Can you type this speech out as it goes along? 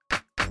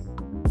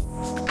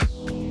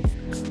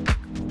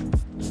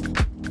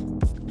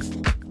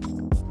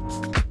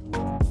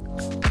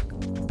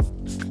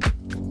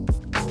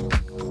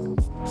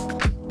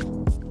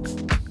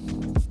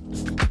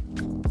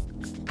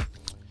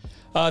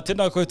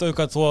Tēnā koutou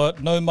katoa,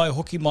 no mai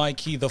hoki mai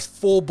ki the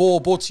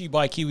Fourball brought to you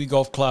by Kiwi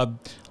Golf Club.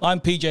 I'm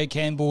PJ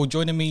Campbell.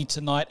 Joining me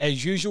tonight,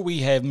 as usual,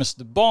 we have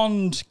Mr.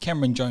 Bond,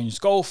 Cameron Jones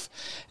Golf,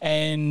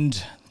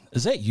 and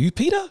is that you,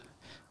 Peter?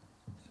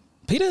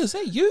 Peter, is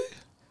that you?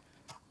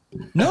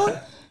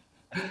 No?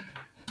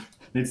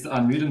 Needs to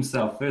unmute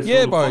himself first.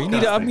 Yeah, bro, you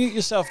need to unmute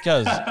yourself,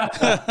 cuz.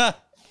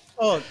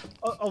 Oh,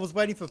 I was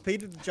waiting for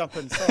Peter to jump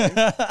in, sorry.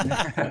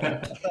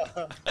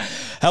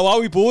 How are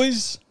we,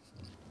 boys?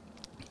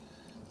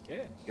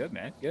 Yeah, good,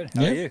 man. Good.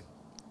 How are you?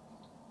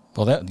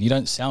 Well, you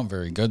don't sound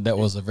very good. That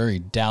was a very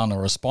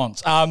downer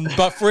response.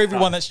 But for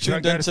everyone that's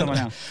tuned in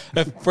tonight,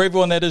 for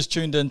everyone that is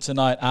tuned in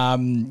tonight,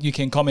 you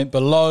can comment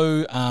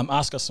below,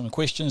 ask us some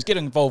questions, get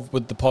involved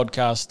with the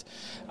podcast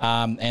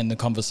and the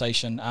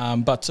conversation.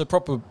 But to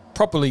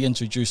properly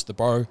introduce the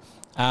bro,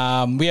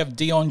 we have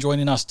Dion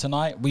joining us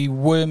tonight. We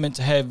were meant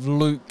to have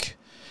Luke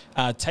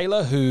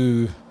Taylor,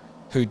 who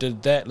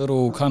did that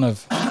little kind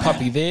of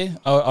puppy there.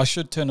 I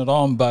should turn it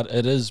on, but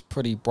it is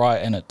pretty bright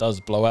and it does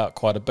blow out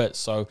quite a bit.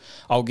 So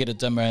I'll get a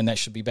dimmer and that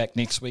should be back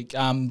next week.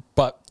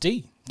 But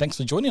D, thanks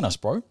for joining us,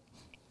 bro.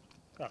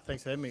 Oh,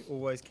 thanks for having me.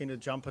 Always keen to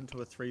jump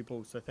into a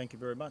 3-ball, so thank you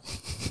very much.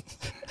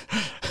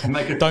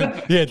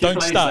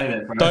 Don't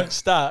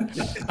start.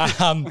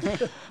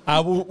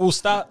 We'll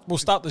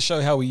start the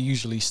show how we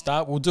usually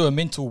start. We'll do a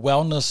mental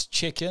wellness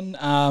check-in.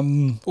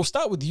 We'll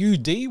start with you,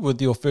 D,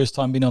 with your first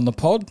time being on the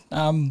pod.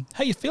 How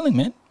you feeling,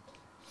 man?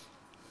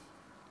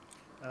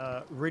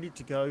 Ready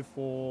to go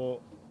for,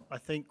 I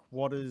think,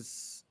 what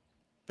has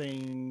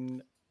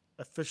been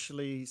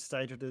officially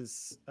stated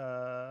as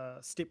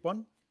step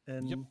 1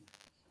 in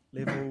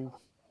level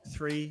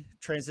 3,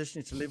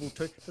 transitioning to level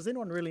 2. Does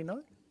anyone really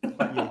know?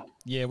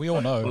 Yeah, we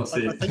all know.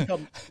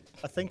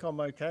 I think I'm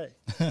okay.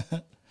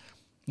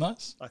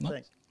 Nice. I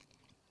think.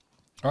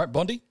 All right,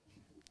 Bondi.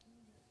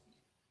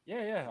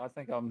 Yeah. I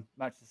think I'm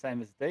much the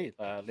same as D.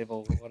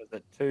 Level,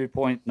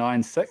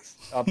 2.96?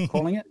 I'm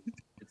calling it.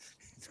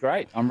 It's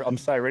great. I'm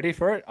so ready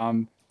for it.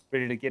 I'm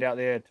ready to get out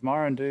there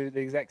tomorrow and do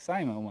the exact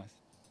same almost.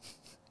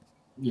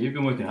 Yeah, you've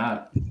been working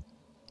hard.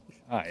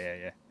 Oh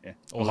yeah.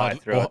 Or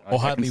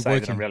hardly working.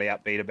 That I'm really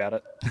upbeat about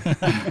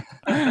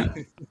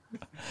it.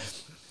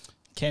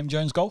 Cam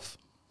Jones Golf?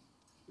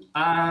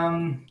 No,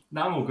 I'm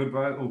all good,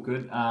 bro. All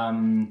good.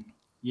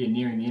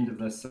 Nearing the end of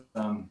this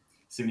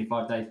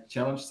 75-day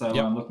challenge, so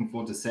I'm looking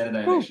forward to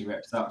Saturday. It actually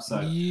wraps up. So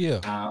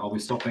I'll be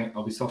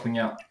swapping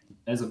out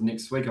as of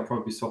next week. I'll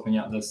probably be swapping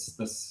out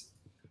this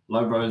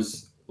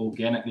Lobros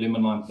organic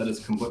lemon lime bitters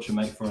kombucha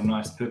mate for a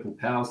nice purple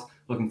Pals.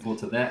 Looking forward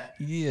to that.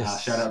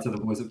 Yes. Shout out to the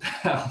boys at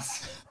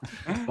Pals.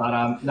 But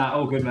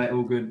all good, mate.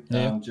 All good.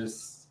 Yeah.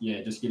 Just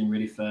getting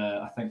ready for,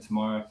 I think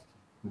tomorrow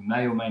we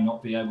may or may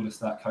not be able to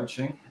start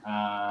coaching.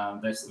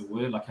 That's the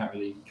word. I can't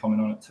really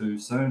comment on it too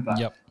soon, but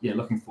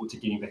looking forward to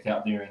getting back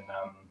out there. And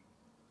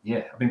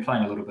I've been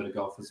playing a little bit of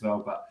golf as well,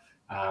 but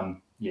I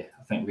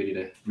think ready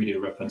to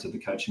rip into the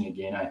coaching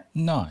again. Eh?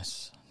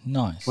 Nice.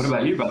 What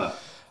about you, brother?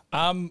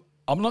 I'm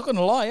not going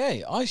to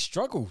lie, I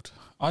struggled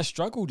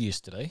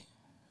yesterday.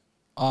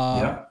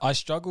 I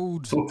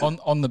struggled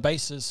on the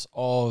basis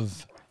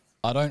of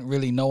I don't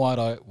really know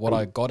what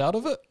I got out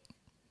of it.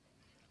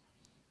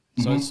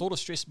 So it sort of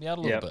stressed me out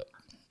a little bit.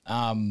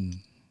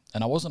 And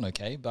I wasn't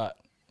okay, but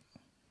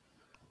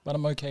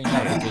I'm okay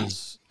now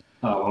because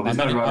there's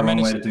no right or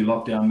wrong way to do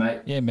lockdown,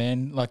 mate. Yeah,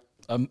 man. Like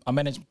I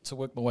managed to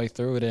work my way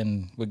through it,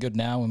 and we're good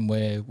now, and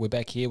we're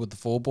back here with the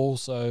Fourball.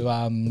 So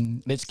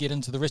let's get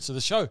into the rest of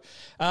the show.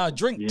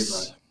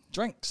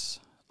 Drinks.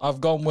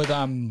 I've gone with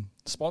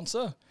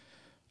sponsor.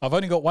 I've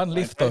only got one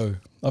left though.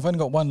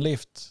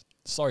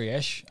 Sorry,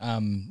 Ash.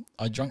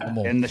 I drank them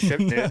all. And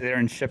they're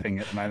in shipping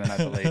at the moment, I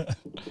believe.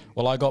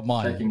 Well, I got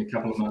mine. Taking a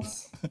couple of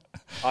months.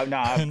 Oh no,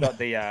 I've got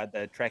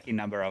the tracking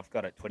number. I've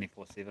got it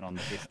 24/7 on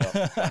the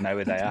desktop. So I know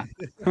where they are.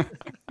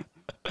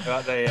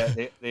 Got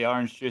the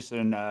orange juice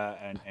and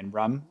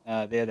rum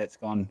there. That's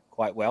gone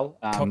quite well.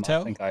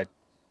 Cocktail. I think I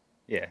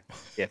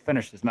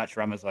finished as much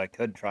rum as I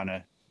could, trying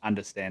to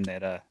understand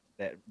that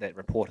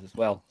report as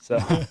well. So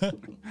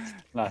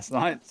last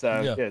night.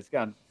 So it's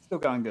still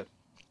going good.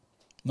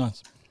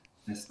 Nice.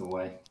 That's the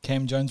way.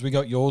 Cam Jones, we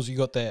got yours. You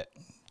got that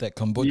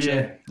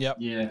kombucha.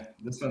 Yeah.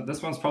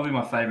 This one's probably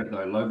my favorite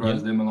though.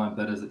 Lobros lemon lime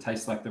bitters. It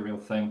tastes like the real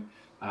thing.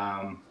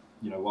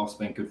 Whilst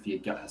being good for your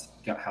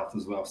gut health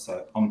as well.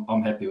 So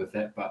I'm happy with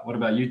that. But what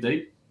about you,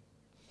 D?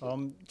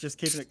 I'm just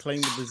keeping it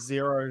clean with the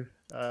Zero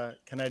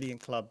Canadian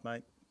Club,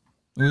 mate.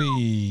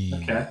 Wee.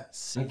 Okay.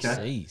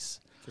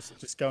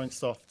 Just going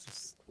soft.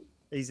 Just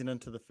easing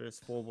into the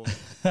first 4 balls.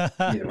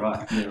 Yeah,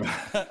 right.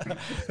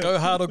 Go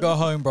hard or go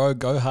home, bro.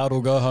 Go hard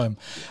or go home.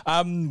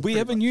 We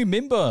have a new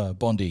member,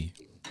 Bondi.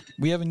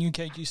 We have a new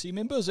KGC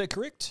member. Is that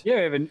correct?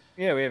 Yeah, we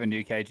have a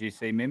new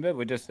KGC member.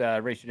 We're just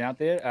reaching out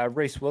there.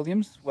 Reese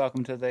Williams,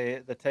 welcome to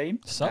the team.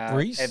 Sup,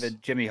 Reese? Avid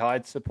Jimmy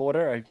Hyde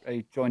supporter.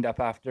 He joined up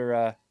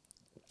after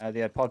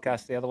the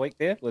podcast the other week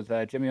there with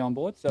Jimmy on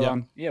board. So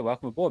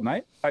welcome aboard,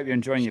 mate. Hope you're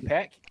enjoying your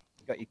pack.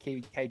 got your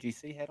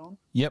KGC hat on.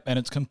 Yep, and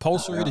it's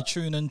compulsory to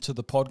tune into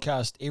the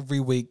podcast every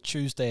week,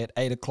 Tuesday at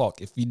 8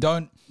 o'clock. If you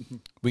don't,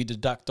 we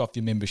deduct off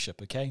your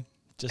membership, okay?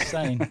 Just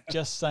saying,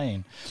 just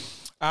saying.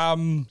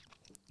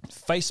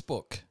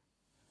 Facebook.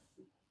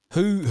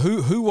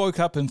 Who woke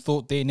up and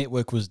thought their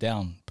network was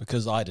down?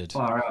 Because I did.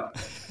 All right.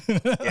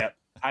 Yeah,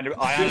 I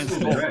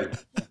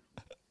uninstalled.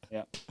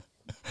 Yeah.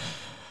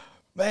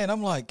 Man,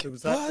 I'm like,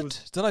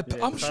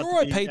 I'm sure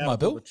I paid my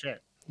bill.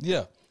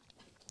 Yeah.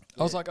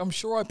 I was like, I'm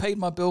sure I paid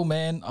my bill,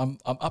 man. I'm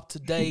up to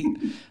date.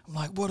 I'm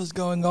like, what is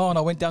going on?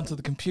 I went down to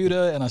the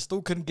computer and I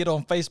still couldn't get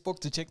on Facebook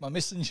to check my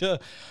messenger.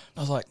 I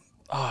was like,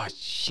 oh,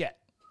 shit.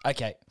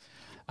 Okay.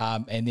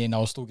 And then I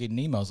was still getting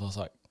emails. I was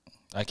like,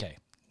 okay,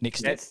 next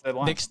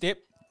step,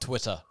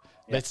 Twitter.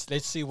 Yeah.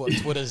 Let's see what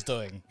Twitter's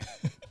doing.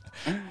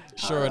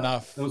 Sure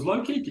enough. It was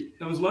low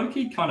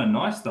key kind of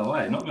nice though,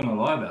 eh? Not gonna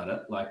lie about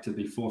it, like to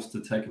be forced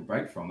to take a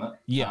break from it.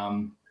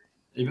 Yeah.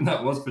 Even though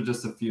it was for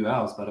just a few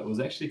hours, but it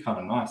was actually kind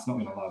of nice, not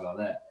gonna lie about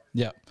that.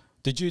 Yeah.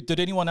 Did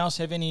anyone else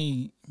have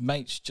any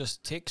mates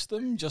just text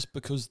them just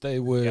because they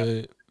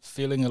were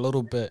feeling a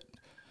little bit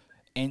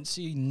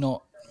antsy,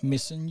 not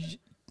messaging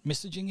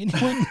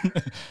anyone?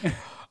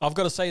 I've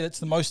got to say that's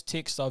the most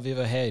text I've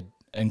ever had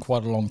in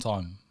quite a long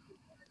time.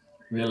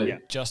 Really? Yeah.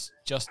 Just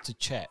to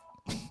chat.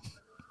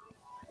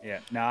 Yeah.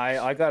 No,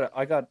 I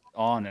got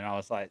on and I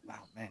was like, oh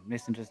man,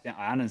 Messenger's down.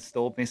 I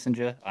uninstalled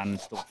Messenger,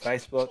 uninstalled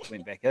Facebook,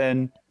 went back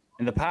in.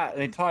 And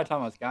the entire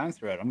time I was going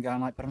through it, I'm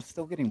going like, but I'm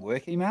still getting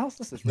work emails.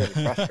 This is really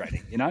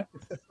frustrating, you know?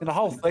 And the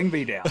whole thing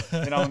be down,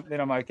 then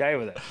I'm okay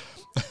with it.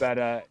 But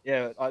I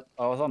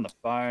was on the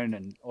phone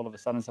and all of a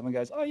sudden someone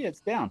goes, oh yeah,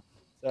 it's down.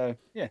 So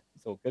yeah,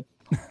 it's all good.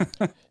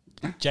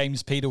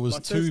 James Peter was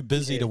too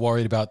busy to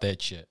worry about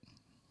that shit.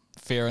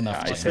 Fair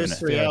enough. My first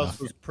 3 hours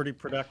was pretty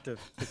productive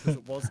because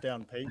it was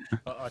down, Pete.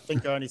 I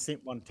think I only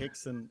sent one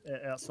text, and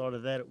outside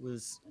of that, it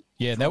was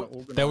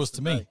that was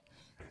to me.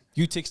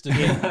 You texted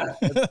me.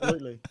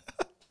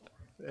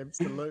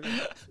 Absolutely.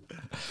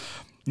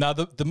 Now,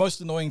 the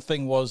most annoying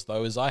thing was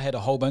though is I had a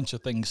whole bunch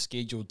of things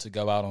scheduled to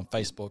go out on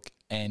Facebook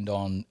and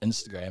on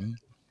Instagram,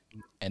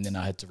 and then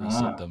I had to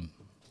reset them.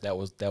 That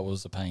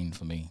was a pain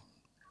for me.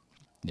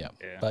 Yeah.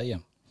 But yeah.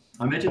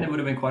 I imagine there would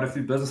have been quite a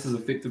few businesses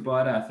affected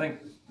by it. I think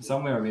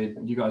somewhere I read,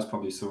 you guys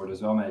probably saw it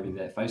as well, maybe,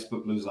 that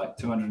Facebook loses like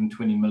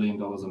 $220 million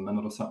a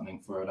minute or something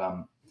for it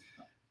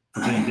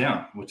for being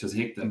down, which is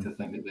hectic to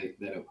think that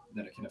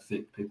it can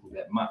affect people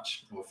that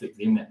much or affect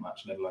them that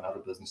much, let alone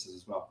other businesses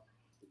as well.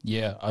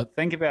 Yeah.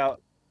 Think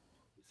about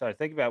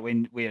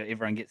where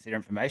everyone gets their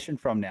information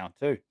from now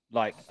too.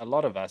 Like a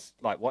lot of us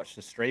like watch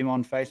the stream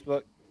on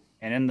Facebook,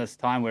 and in this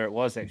time where it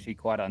was actually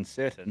quite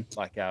uncertain,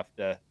 like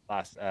after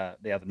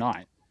the other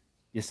night,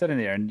 you're sitting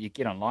there and you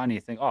get online and you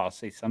think, oh, I'll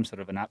see some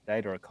sort of an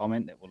update or a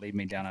comment that will lead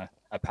me down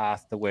a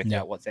path to work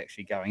out what's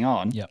actually going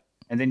on. Yeah.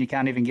 And then you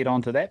can't even get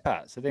onto that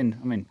part. So then,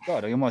 I mean,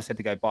 God, I almost had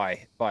to go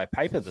buy a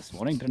paper this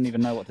morning. Didn't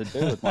even know what to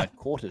do with my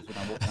quarters when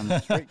I walked down the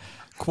street.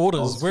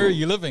 Quarters? Where are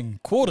you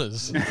living?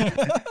 Quarters?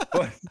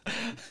 The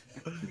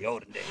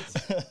olden days.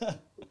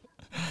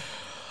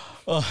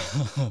 All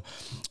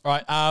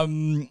right.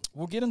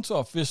 We'll get into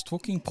our first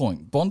talking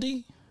point.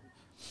 Bondi?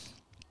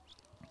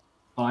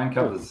 Iron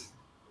covers.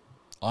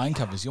 Iron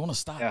covers. You want to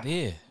start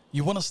there?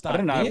 You want to start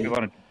there? I don't know if you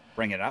want to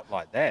bring it up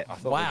like that. I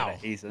thought we were going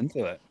to ease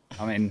into it.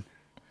 I mean,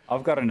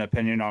 I've got an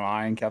opinion on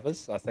iron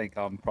covers. I think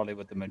I'm probably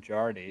with the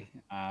majority.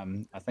 I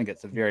think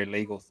it's a very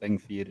legal thing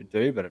for you to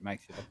do, but it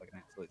makes you look like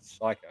an absolute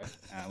psycho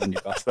when you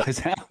bust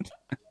those out.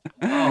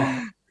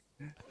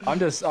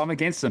 I'm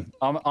against them.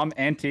 I'm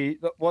anti.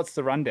 What's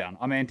the rundown?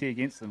 I'm anti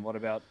against them. What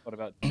about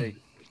T?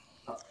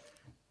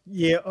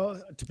 Yeah,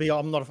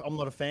 I'm not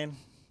a fan.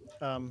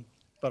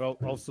 But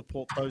I'll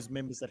support those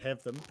members that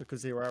have them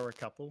because there are a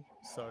couple.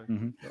 So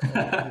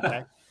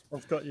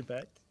I've got your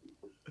back.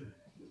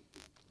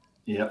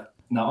 Yeah.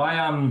 No,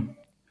 I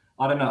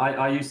don't know.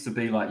 I used to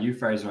be like you,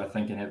 Fraser, I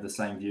think, and have the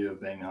same view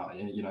of being,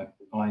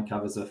 iron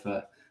covers are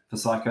for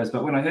psychos.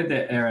 But when I heard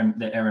that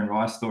Aaron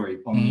Rice story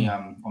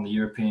on the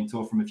European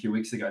tour from a few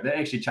weeks ago, that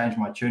actually changed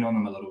my tune on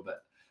them a little bit.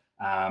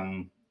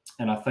 And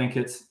I think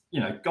it's,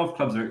 golf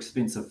clubs are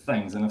expensive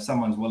things, and if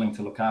someone's willing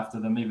to look after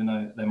them, even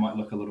though they might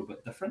look a little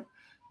bit different,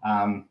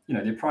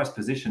 they're prized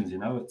possessions.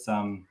 It's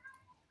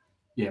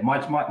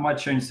my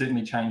tune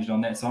certainly changed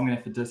on that. So I'm going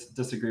to have to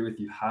disagree with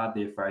you hard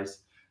there, Fraser,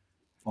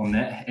 on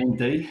that. And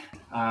D,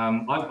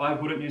 I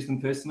wouldn't use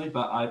them personally,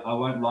 but I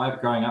won't lie.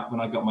 Growing up,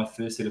 when I got my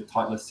first set of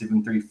Titleist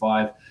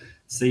 735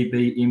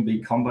 CB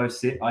MB combo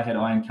set, I had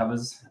iron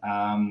covers,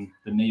 the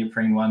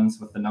neoprene ones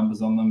with the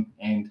numbers on them,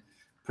 and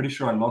pretty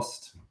sure I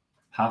lost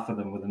half of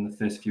them within the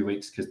first few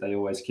weeks because they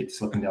always kept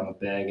slipping down the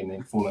bag and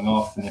then falling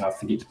off, and then I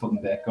forget to put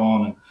them back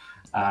on.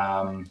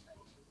 And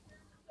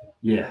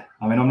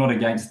I'm not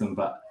against them,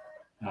 but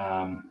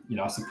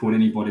I support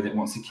anybody that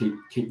wants to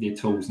keep their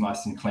tools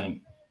nice and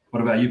clean.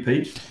 What about you,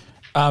 Pete?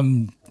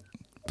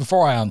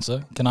 Before I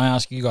answer, can I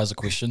ask you guys a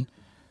question?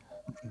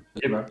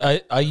 Yeah, bro.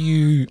 Are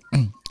you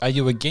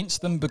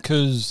against them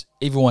because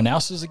everyone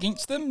else is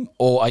against them,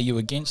 or are you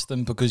against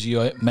them because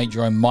you made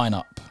your own mind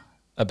up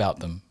about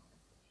them?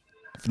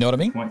 You know what I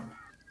mean? Point.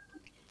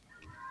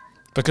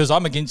 Because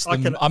I'm against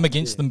them. I'm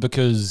against them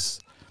because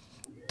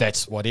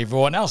that's what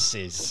everyone else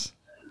says.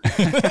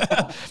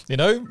 You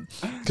know,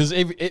 because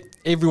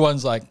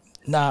everyone's like,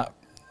 nah,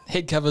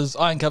 head covers,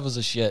 iron covers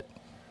are shit.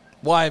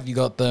 Why have you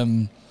got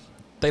them?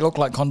 They look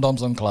like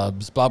condoms on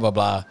clubs, blah, blah,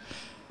 blah.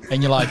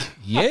 And you're like,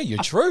 yeah,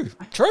 you're true,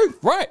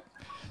 right.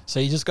 So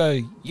you just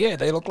go, yeah,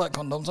 they look like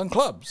condoms on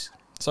clubs.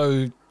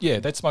 So, yeah,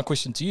 that's my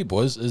question to you,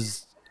 boys,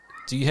 is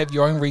do you have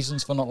your own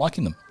reasons for not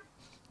liking them?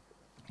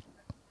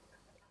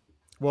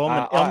 Well,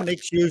 I'm an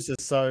ex-user,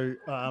 so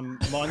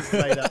mine's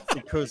made up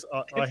because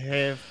I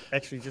have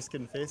actually just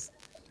confessed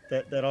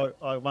that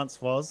I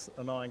once was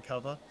an iron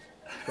cover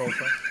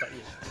golfer. But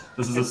yeah.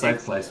 This is a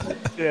safe place, mate.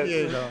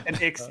 An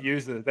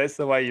ex-user. That's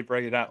the way you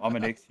bring it up. I'm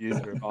an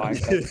ex-user of iron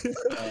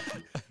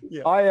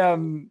Yeah.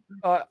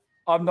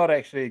 I'm not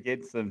actually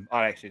against them.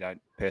 I actually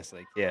don't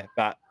personally care,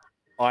 but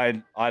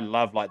I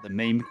love like the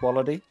meme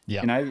quality,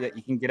 you know, that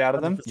you can get out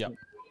of them. Yeah.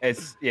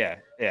 It's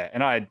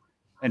and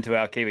into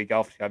our Kiwi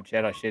Golf Club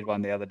chat, I shared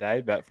one the other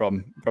day, but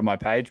from my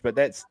page. But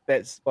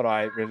that's what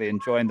I really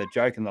enjoy, and the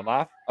joke and the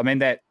laugh. I mean,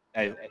 that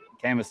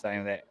Cam was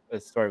saying that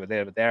story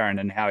with Aaron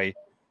and how he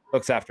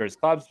looks after his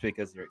clubs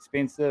because they're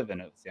expensive and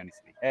it was the only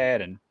set he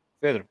had, and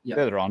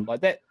further on like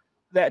that.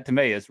 That to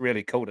me is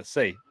really cool to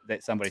see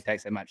that somebody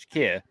takes that much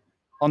care.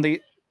 On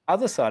the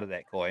other side of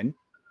that coin,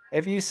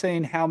 have you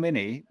seen how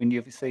many when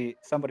you see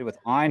somebody with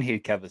iron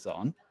head covers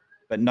on,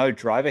 but no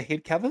driver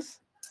head covers?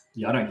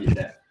 Yeah, I don't get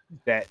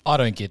that. I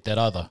don't get that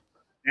either.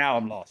 Now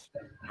I'm lost.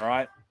 All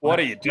right. What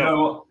are you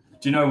doing?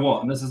 Do you know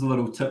what? And this is a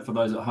little tip for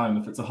those at home.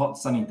 If it's a hot,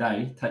 sunny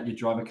day, take your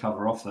driver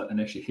cover off it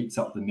and actually heats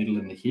up the middle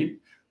and the head.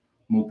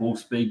 More ball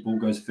speed, ball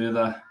goes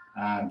further.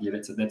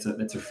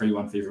 That's a free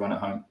one for everyone at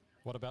home.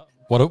 What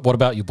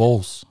about your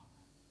balls?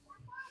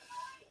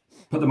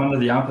 Put them under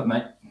the armpit,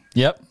 mate.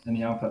 Yep. In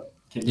the armpit.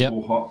 Keep the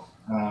ball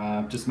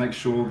hot. Just make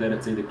sure that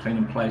it's either clean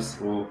in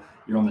place or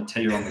you're on the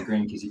tee or on the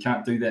green, because you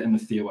can't do that in the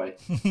fairway.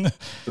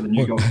 For the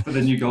new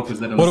golfers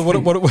that are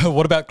listening.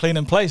 What about clean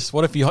in place?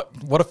 What if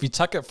you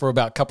tuck it for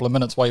about a couple of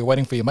minutes while you're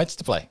waiting for your mates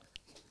to play?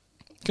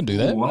 You can do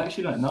that. Well, I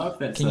actually don't know if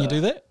that's you do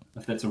that?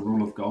 If that's a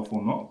rule of golf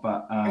or not,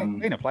 but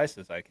clean in place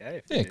is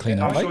okay. Yeah, clean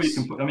in place. I'm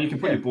sure you can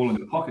put your ball in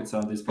the pocket,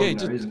 so there's probably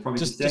no reason. Probably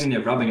just standing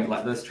there rubbing it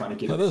like this, trying to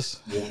get it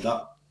warmed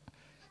up.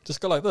 Just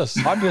go like this.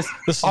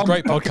 This is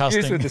great podcasting.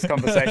 Confused where this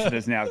conversation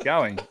is now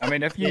going. I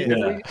mean, if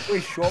we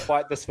short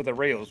bite this for the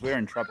reels, we're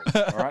in trouble.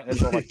 All right,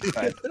 that's all I can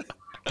say.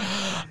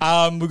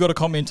 We've got a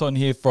comment on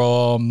here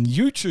from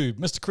YouTube.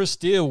 Mr. Chris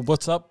Steele,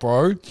 what's up,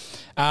 bro?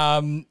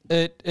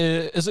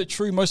 Is it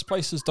true most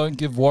places don't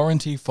give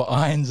warranty for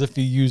irons if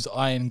you use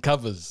iron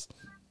covers?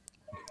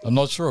 I'm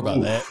not sure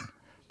about that.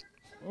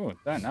 Oh,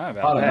 don't know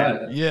about that. I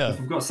don't know. Yeah.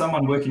 If we've got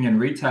someone working in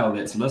retail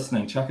that's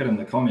listening, chuck it in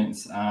the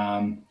comments.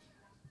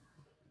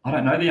 I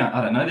don't know the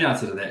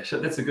answer to that.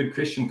 That's a good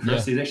question,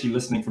 Chris. Yeah. He's actually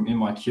listening from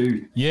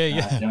MIQ.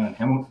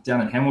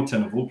 Down in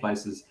Hamilton of all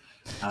places.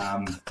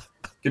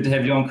 Good to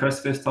have you on, Chris.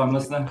 First time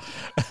listener.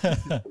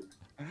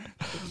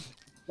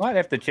 Might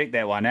have to check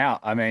that one out.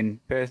 I mean,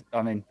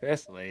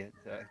 personally, it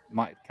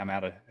might come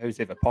out of whose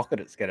ever pocket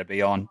it's going to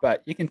be on,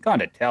 but you can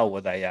kind of tell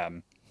with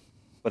a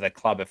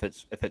club if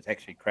it's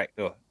actually cracked,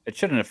 or it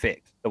shouldn't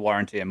affect the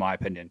warranty, in my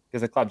opinion,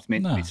 because the club's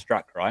meant to be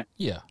struck, right?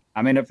 Yeah.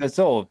 I mean, if it's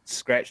all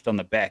scratched on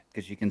the back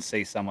because you can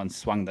see someone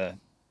swung the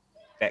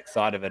back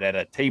side of it at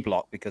a tee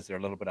block because they're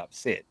a little bit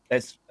upset,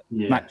 that's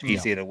much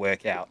easier to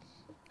work out.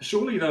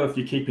 Surely, though, if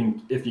you're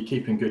keeping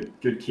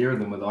good care of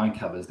them with iron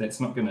covers,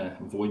 that's not going to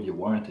void your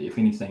warranty. If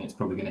anything, it's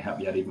probably going to help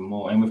you out even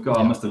more. And we've got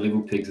Mr.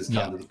 Level Pigs has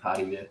come to the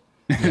party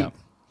there.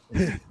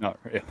 Yeah. Not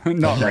real.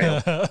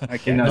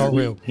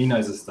 Okay. He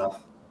knows his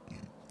stuff.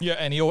 Yeah,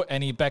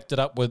 and he backed it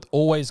up with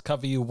always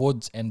cover your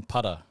woods and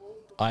putter.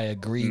 I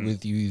agree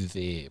with you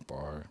there,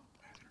 bro.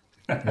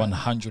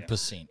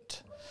 100%.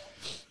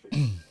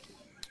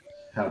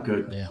 How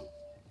good. Yeah.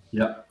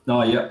 Yep.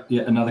 Oh,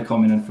 yeah. Another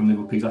comment in from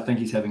Level Pigs. I think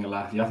he's having a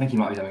laugh. Yeah, I think he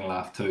might be having a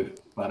laugh too.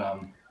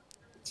 But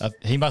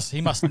he must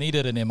need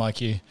it in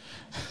MIQ.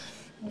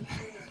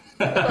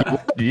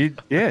 Geez.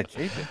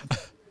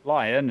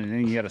 Fly in and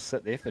then you got to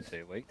sit there for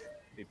 2 weeks.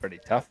 It'd be pretty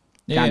tough.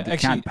 Yeah,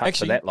 can't putt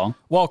for that long.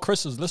 While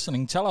Chris is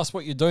listening, tell us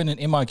what you're doing in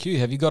MIQ.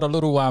 Have you got a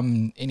little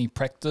any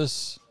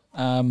practice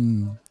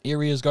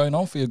areas going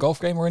on for your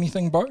golf game or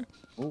anything, bro?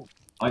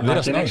 I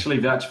can actually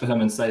vouch for him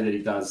and say that he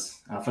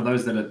does. For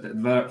those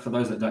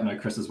that don't know,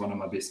 Chris is one of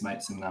my best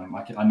mates, and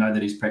I know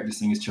that he's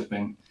practicing his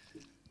chipping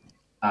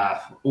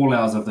all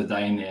hours of the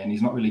day in there, and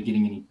he's not really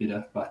getting any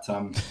better. But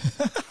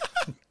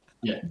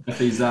yeah, if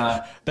he's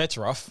that's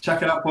rough.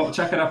 Chuck it up on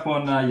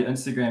your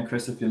Instagram,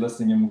 Chris, if you're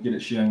listening, and we'll get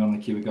it sharing on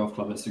the Kiwi Golf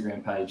Club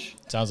Instagram page.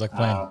 Sounds like a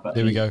plan.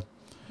 There we go.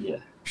 Yeah.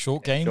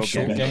 Short game.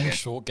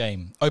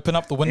 Open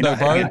up the window,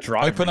 bro.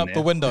 Open up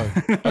the window.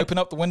 Open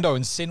up the window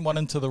and send one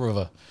into the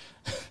river.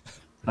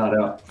 Hard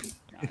out.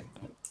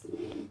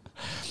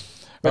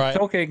 But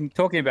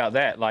talking about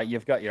that, like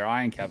you've got your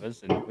iron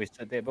covers and we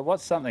sit there, but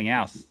what's something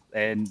else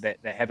and that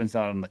happens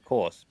on the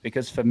course?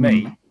 Because for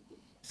me,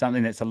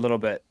 something that's a little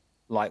bit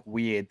like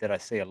weird that I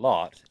see a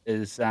lot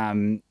is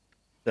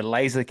the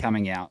laser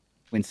coming out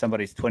when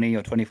somebody's 20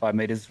 or 25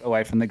 meters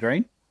away from the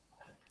green.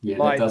 Yeah,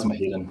 that does my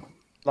head in.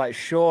 Like,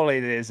 surely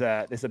there's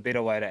a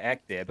better way to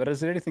act there. But is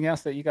there anything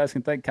else that you guys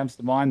can think comes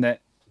to mind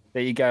that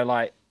you go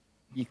like,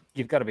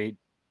 you've got to be,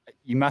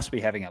 you must be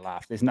having a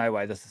laugh. There's no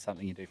way this is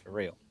something you do for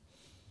real.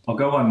 I'll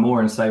go one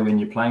more and say when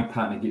your playing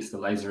partner gets the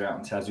laser out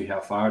and tells you how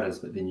far it is,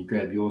 but then you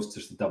grab yours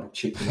just to double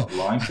check you're not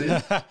lying to you.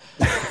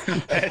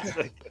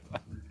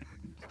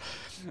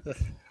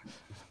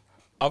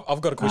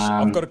 I've got a question.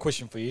 I've got a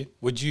question for you.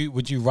 Would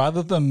you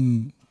rather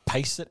them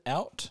pace it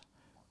out,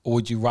 or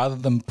would you rather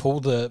them pull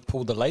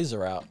the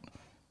laser out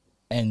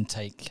and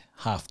take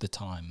half the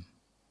time?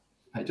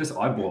 Hey, just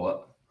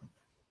eyeball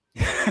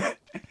it.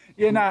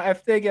 Yeah, no.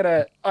 If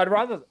they're I'd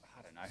rather.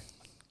 I don't know.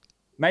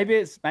 Maybe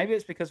it's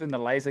because when the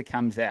laser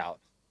comes out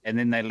and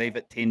then they leave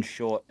it 10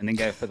 short and then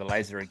go for the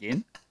laser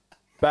again.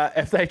 But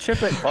if they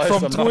chip it close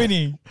from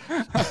 20,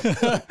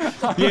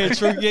 yeah,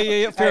 true,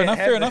 yeah,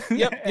 fair enough.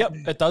 Yep,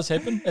 it does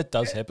happen. It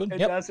does happen.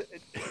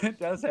 It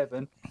does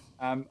happen.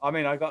 I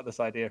mean, I got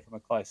this idea from a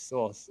close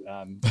source.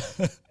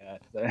 But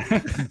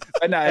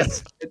no,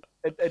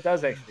 it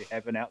does actually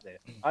happen out there.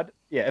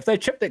 If they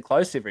chipped it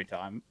close every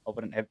time, I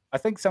wouldn't have. I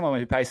think someone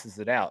who paces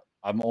it out,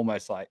 I'm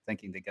almost like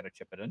thinking they're going to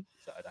chip it in,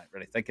 so I don't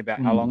really think about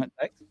how long it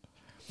takes.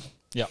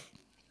 Yeah.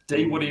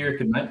 D, what do you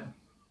reckon, mate?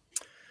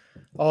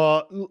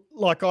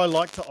 Like I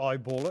like to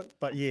eyeball it,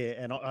 but yeah,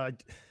 and I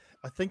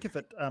think if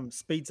it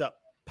speeds up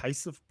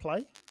pace of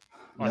play,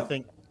 I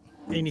think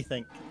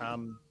anything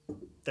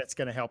that's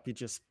going to help you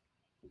just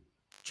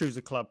choose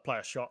a club, play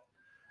a shot.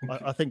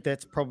 Okay. I think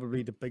that's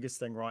probably the biggest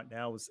thing right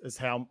now is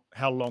how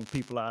long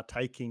people are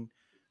taking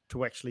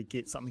to actually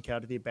get something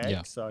out of their bag.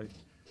 Yeah. So,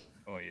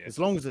 as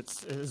long as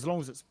it's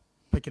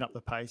picking up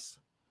the pace,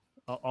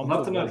 I'm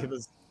love to know.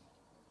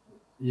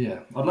 Yeah,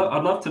 I'd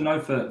love to know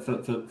for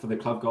the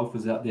club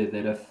golfers out there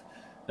that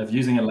if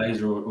using a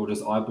laser or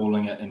just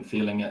eyeballing it and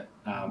feeling it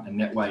in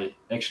that way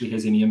actually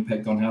has any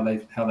impact on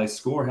how they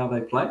score, how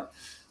they play.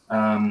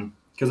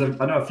 Because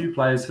I know a few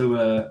players who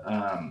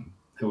are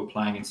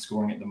playing and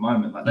scoring at the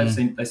moment. Like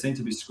they seem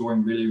to be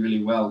scoring really,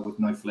 really well with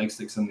no flag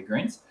sticks in the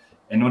greens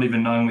and not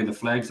even knowing where the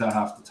flags are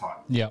half the time.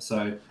 Yeah.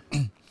 So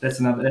that's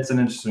an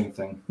interesting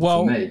thing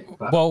for me.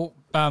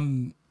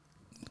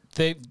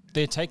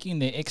 They're taking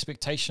the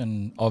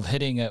expectation of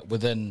hitting it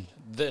within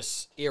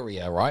this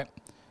area, right,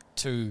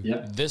 to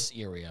this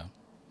area.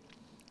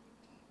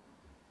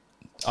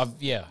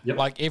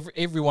 Like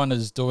everyone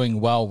is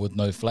doing well with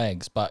no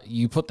flags, but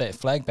you put that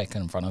flag back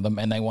in front of them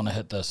and they want to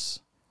hit this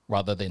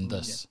rather than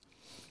this.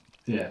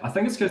 Yeah, I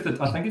think it's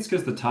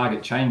because the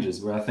target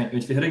changes. Where I think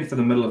if you're hitting for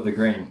the middle of the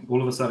green,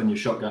 all of a sudden your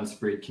shotgun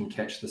spread can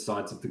catch the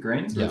sides of the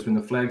greens. Whereas when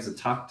the flags are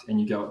tucked and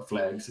you go at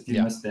flags, if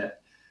you miss that,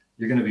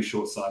 you're going to be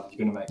short-sighted. You're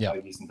going to make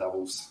bogeys and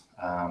doubles.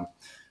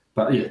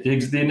 But yeah,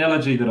 the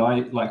analogy that I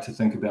like to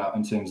think about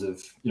in terms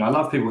of, I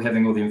love people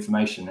having all the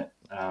information,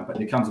 but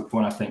there comes a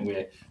point, I think, where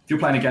if you're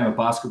playing a game of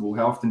basketball,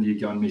 how often do you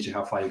go and measure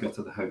how far you got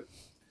to the hoop?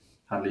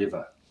 Hardly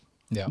ever.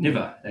 Yeah.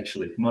 Never,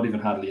 actually. Not even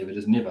hardly ever,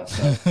 just never.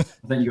 So I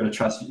think you got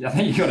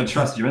to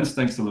trust your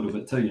instincts a little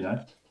bit too,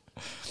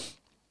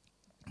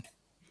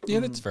 Yeah,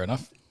 that's fair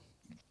enough.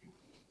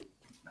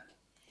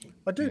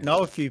 I do know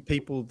a few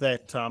people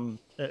that,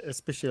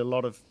 especially a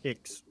lot of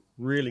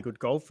really good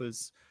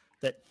golfers,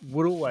 that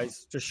would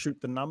always just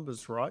shoot the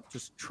numbers, right?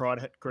 Just try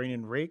to hit green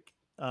and reg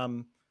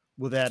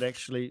without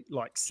actually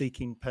like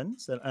seeking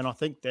pins. And I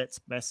think that's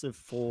massive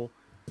for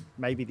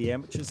maybe the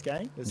amateurs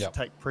game is to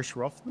take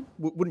pressure off them.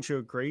 Wouldn't you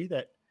agree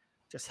that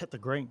just hit the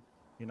green,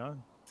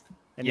 and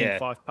then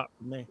 5 putt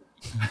from there?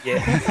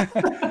 Yeah.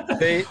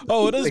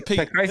 It is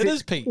Pete. It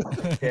is Pete.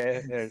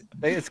 Yeah.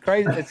 It's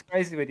crazy. It's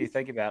crazy when you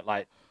think about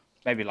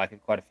maybe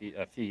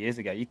a few years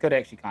ago, you could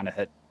actually kind of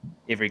hit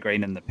every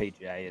green in the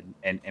PGA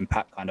and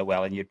putt kind of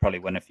well, and you'd probably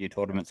win a few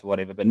tournaments or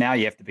whatever. But now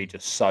you have to be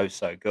just so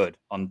good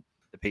on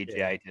the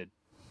PGA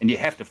and you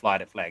have to fly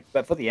to flags.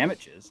 But for the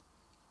amateurs,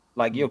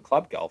 like your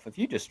club golf, if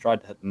you just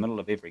tried to hit the middle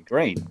of every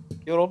green,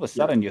 all of a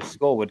sudden your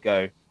score would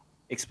go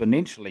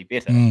exponentially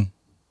better. And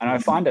I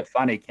find it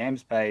funny.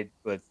 Cam's played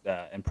with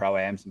in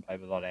pro-ams and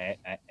played with a lot of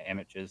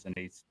amateurs, and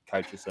he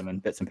coaches them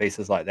and bits and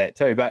pieces like that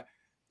too. But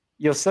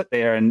you'll sit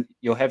there and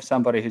you'll have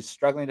somebody who's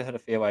struggling to hit a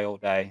fairway all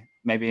day,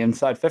 maybe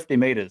inside 50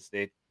 meters,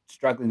 they're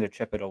struggling to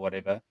chip it or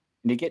whatever,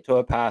 and you get to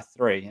a par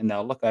 3 and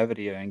they'll look over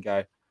to you and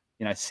go,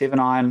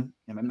 7-iron,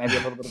 maybe a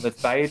little bit of a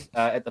fade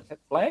at the pit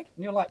flag,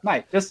 and you're like,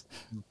 mate, just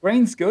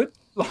green's good,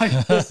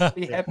 just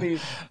be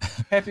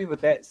happy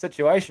with that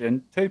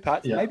situation. 2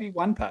 putts, maybe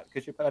 1 putt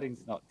because your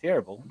putting's not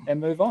terrible,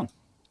 and move on.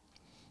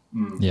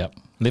 Yep,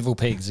 level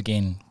pegs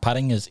again.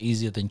 Putting is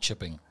easier than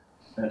chipping.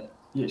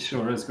 Yeah,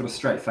 sure is. Got a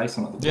straight face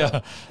on it.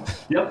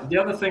 The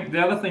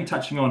other thing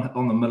touching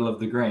on the middle of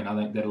the green, I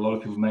think that a lot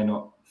of people may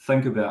not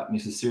think about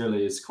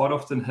necessarily is quite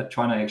often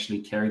trying to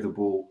actually carry the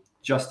ball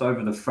just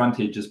over the front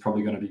edge is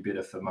probably going to be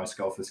better for most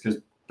golfers because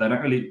they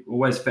don't really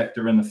always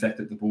factor in the fact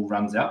that the ball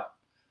runs out.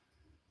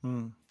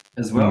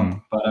 as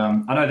well. But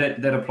I know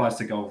that applies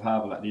to Golf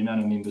Harbour. Like the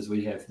amount of members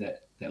we have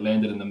that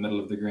landed in the middle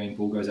of the green,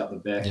 ball goes out the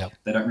back. Yep.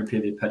 They don't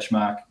repair their pitch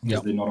mark because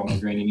Yep. they're not on the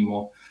green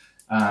anymore.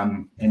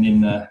 And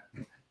then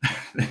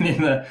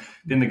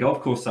the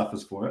golf course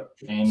suffers for it,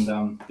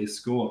 and their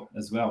score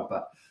as well.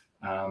 But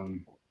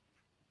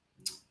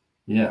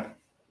yeah,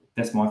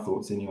 that's my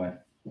thoughts anyway.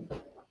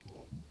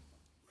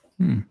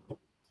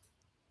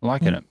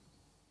 Liking it.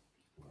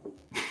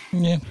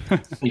 Yeah.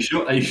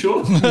 Are you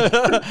sure?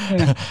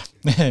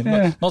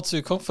 Not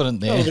too confident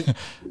there.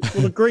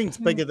 Well, the green's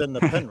bigger than the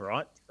pin,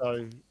 right?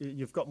 So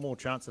you've got more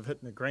chance of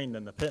hitting the green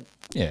than the pin.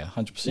 Yeah,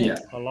 100%. Yeah,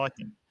 I like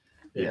it.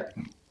 Yeah.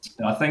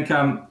 I think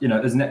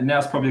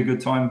now's probably a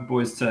good time,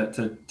 boys,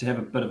 to have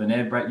a bit of an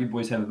ad break. You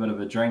boys have a bit of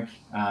a drink,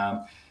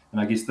 and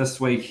I guess this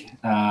week,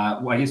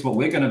 I guess what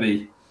we're going to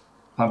be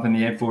pumping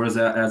the ad for is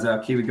our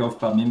Kiwi Golf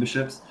Club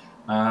memberships.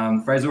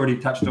 Fraser already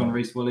touched on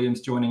Reese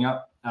Williams joining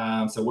up,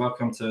 so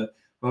welcome to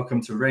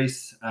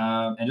Reese,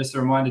 and just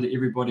a reminder to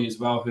everybody as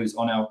well who's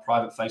on our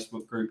private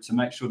Facebook group to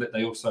make sure that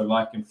they also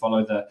like and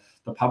follow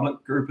the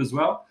public group as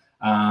well,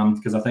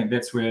 because I think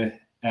that's where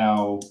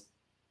our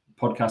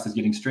podcast is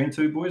getting streamed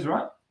to, boys,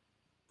 right?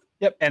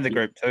 Yep, and the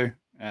group too.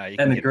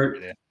 And the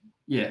group,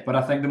 yeah. But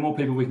I think the more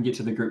people we can get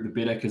to the group, the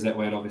better, because that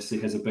way it obviously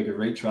has a bigger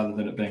reach rather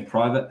than it being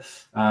private.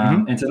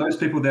 And to those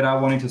people that are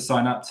wanting to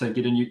sign up to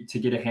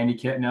get a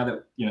handicap, now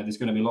that there's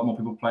going to be a lot more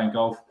people playing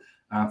golf,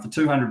 for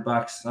 $200,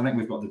 I think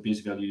we've got the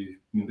best value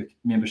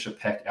membership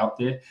pack out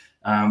there.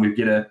 We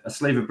get a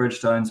sleeve of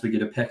Bridgestones, we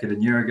get a packet of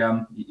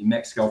Neurogum, your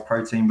Max Golf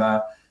Protein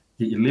Bar,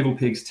 get your Level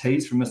Pegs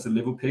tees from Mr.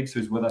 Level Pegs,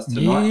 who's with us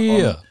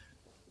tonight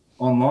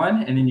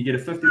online, and then you get a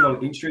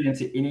 $50 entry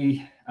into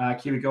any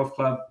Kiwi Golf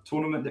Club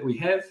tournament that we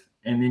have,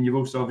 and then you've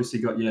also obviously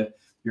got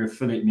your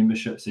affiliate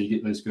membership, so you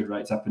get those good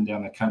rates up and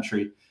down the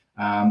country.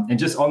 And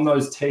just on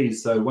those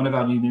tees, so one of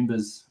our new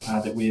members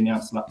that we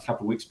announced a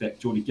couple of weeks back,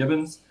 Geordie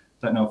Gibbons,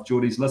 don't know if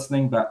Geordie's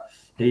listening, but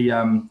he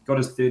got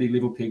his 30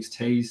 Level Pegs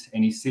tees,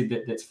 and he said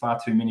that that's far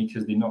too many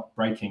because they're not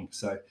breaking,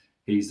 so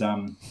he's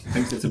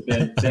thinks it's a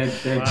bad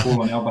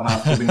call on our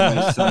behalf giving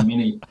away so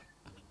many.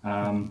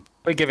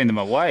 We're giving them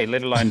away,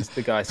 let alone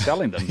the guy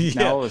selling them.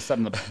 Now all of a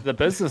sudden the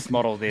business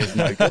model there is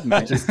no good,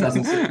 mate. I just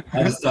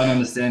don't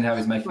understand how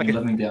he's making a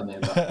living down there.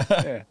 But.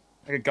 Yeah,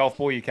 like a golf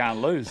ball you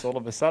can't lose all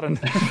of a sudden.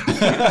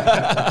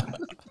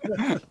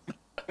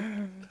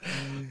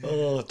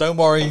 Oh, don't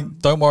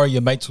worry,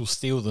 your mates will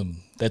steal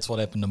them. That's what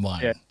happened to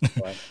mine.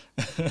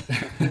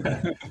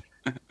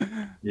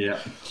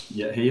 Yeah,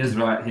 he is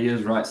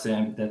right,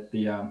 Sam, that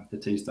the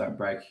tees don't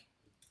break.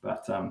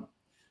 But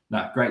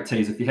no, great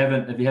tees. If you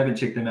haven't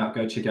checked them out,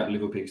 go check out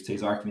Level Pegs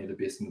tees. I reckon they're the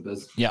best in the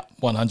biz. Yeah,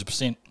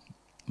 100%.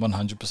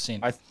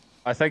 100%.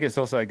 I think it's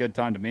also a good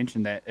time to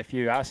mention that if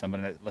you are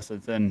someone that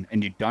listens in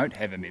and you don't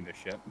have a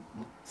membership,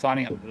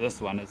 signing up to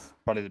this one is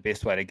probably the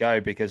best way to go,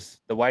 because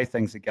the way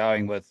things are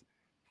going with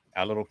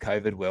our little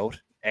COVID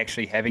world,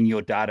 actually having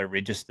your data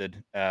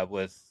registered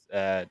with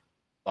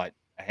like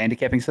a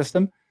handicapping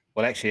system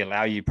will actually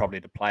allow you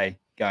probably to play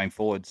going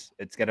forwards.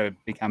 It's going to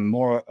become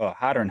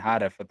harder and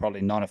harder for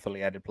probably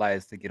non-affiliated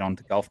players to get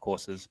onto golf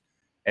courses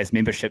as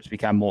memberships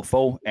become more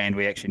full, and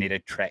we actually need to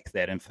track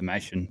that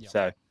information. Yep.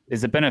 So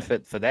there's a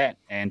benefit for that,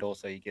 and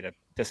also you get a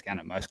discount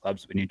at most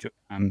clubs when you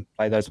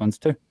play those ones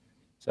too.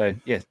 So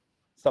yeah,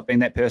 stop being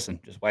that person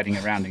just waiting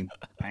around and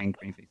paying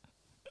green fees.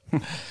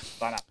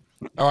 Sign up.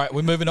 All right,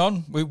 we're moving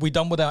on. We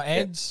done with our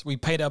ads. Yep. We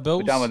paid our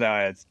bills. We're done with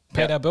our ads.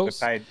 Paid our bills.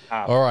 We paid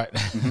half. All right.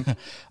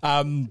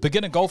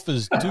 Beginner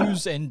golfers,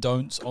 do's and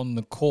don'ts on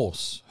the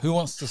course. Who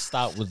wants to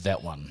start with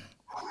that one?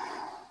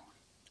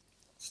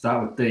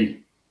 Start with D.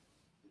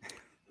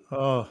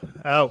 Oh,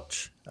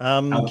 ouch.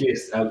 Our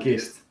guest.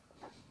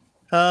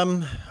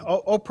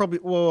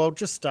 I'll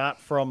just start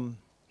from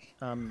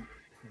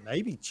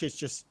maybe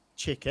just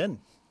check in.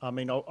 I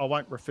mean, I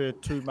won't refer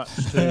too much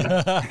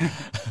to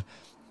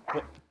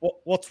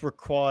what's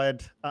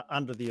required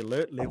under the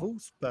alert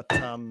levels, but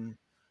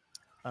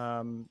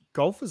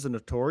golfers are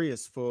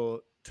notorious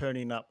for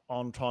turning up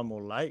on time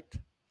or late,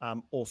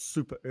 or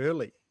super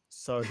early.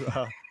 So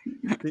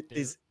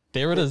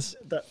there it is.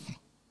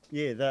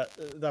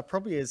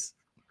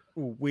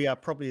 We are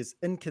probably as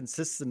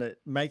inconsistent at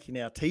making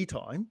our tee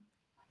time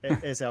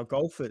as our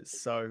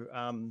golfers. So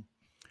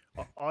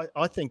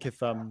I think if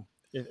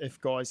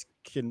guys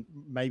can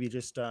maybe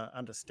just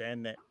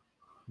understand that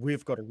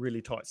we've got a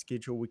really tight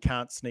schedule, we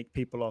can't sneak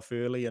people off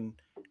early, and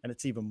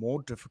it's even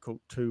more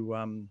difficult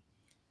to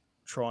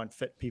try and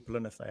fit people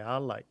in if they are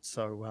late.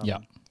 So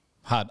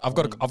hard. I've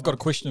got a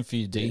question for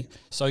you, D. Yeah.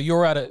 So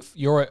you're out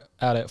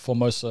at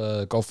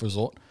Formosa Golf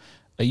Resort.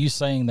 Are you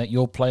saying that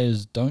your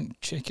players don't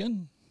check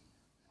in?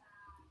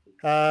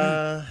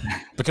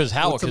 Because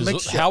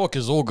Howick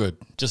is all good.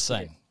 Just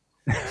saying.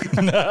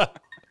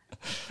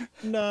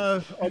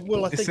 No,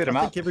 well, I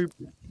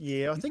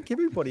think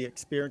everybody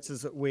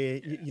experiences it where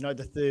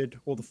the third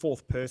or the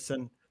fourth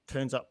person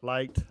turns up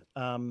late.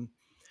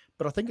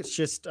 But I think it's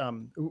just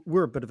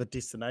we're a bit of a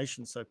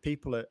destination, so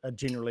people are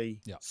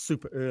generally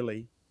super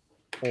early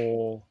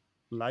or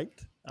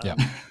late. I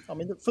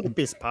mean, for the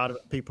best part of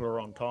it, people are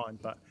on time,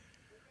 but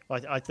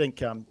I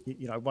think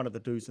one of the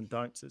do's and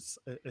don'ts is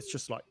it's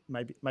just like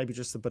maybe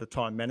just a bit of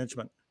time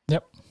management.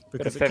 Yep.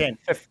 Because it can.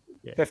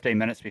 15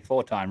 minutes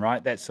before time,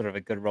 right? That's sort of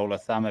a good rule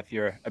of thumb. If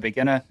you're a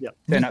beginner,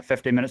 turn up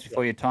 15 minutes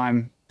before your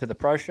time to the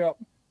pro shop.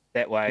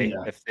 That way,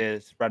 if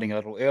there's running a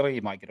little early,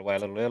 you might get away a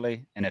little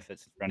early. And if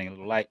it's running a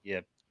little late,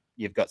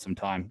 you've got some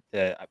time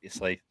to up your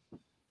sleeve.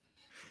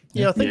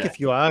 Yeah, I think if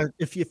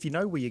you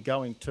know where you're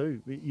going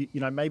to,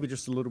 maybe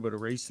just a little bit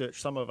of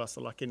research. Some of us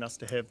are lucky enough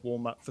to have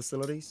warm-up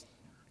facilities,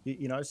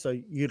 so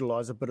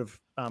utilize a bit of,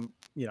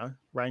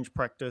 range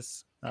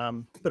practice,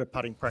 bit of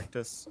putting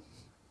practice.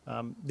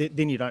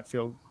 Then you don't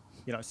feel,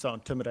 so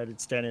intimidated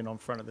standing on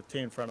front of the tee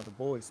in front of the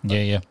boys. But,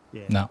 yeah.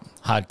 No,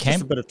 hard camp.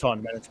 Just a bit of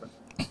time management.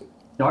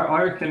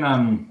 I reckon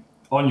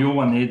on your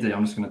one there, D,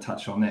 I'm just going to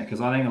touch on that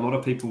because I think a lot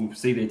of people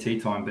see their tee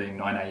time being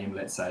 9 a.m.,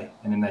 let's say,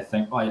 and then they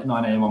think, at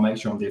 9 a.m., I'll make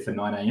sure I'm there for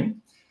 9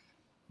 a.m.,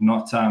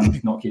 not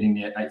getting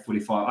there at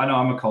 8:45. I know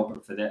I'm a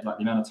culprit for that. Like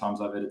the amount of times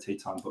I've had a tee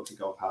time booked at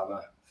Gulf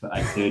Harbour for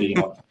 8:30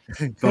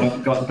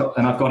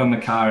 and I've got in the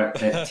car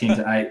at 10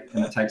 to 8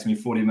 and it takes me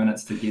 40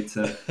 minutes to get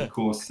to the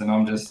course and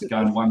I'm just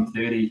going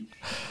 1:30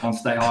 on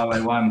State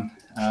Highway 1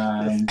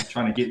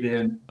 trying to get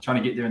there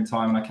in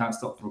time and I can't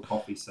stop for a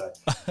coffee. So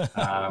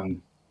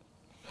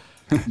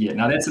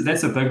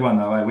that's a big one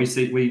though.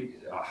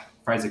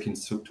 Fraser can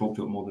talk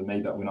to it more than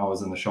me, but when I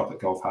was in the shop at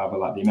Gulf Harbour,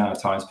 like the amount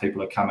of times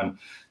people are coming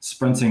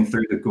sprinting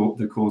through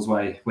the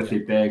causeway with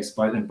their bags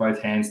in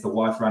both hands, the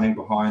wife running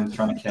behind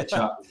trying to catch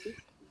up,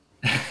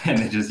 and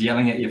they're just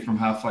yelling at you from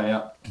halfway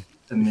up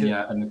in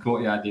the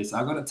courtyard there. So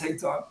I got a tee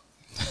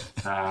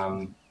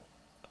time.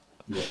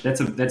 That's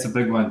a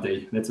big one,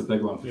 D. That's a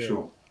big one for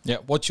sure. Yeah.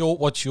 What's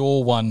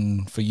your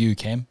one for you,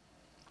 Cam?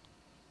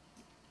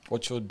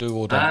 What's your do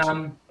or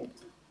don't?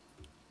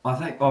 My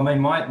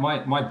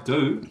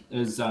do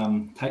is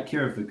take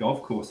care of the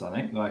golf course. I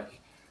think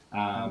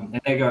and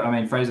there go. I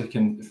mean, Fraser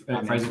can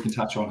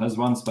touch on his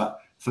ones,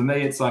 but for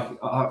me, it's like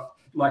I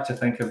like to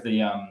think of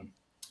the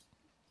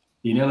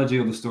analogy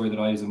or the story that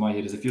I use in my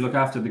head is if you look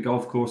after the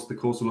course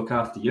will look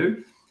after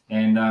you.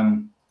 And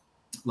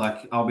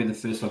I'll be the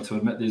first one to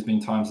admit there's been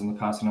times in the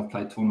past when I've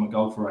played tournament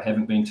golf where I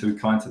haven't been too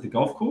kind to the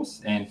golf course,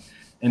 and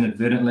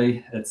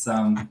inadvertently it's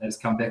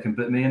come back and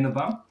bit me in the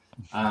bum.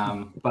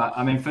 But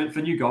I mean,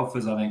 for new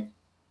golfers, I think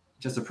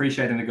just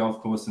appreciating the golf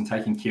course and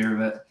taking care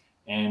of it,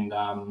 and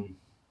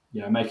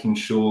making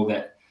sure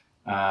that,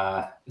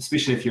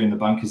 especially if you're in the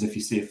bunkers, if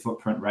you see a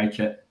footprint, rake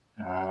it,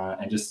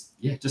 and just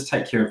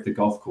take care of the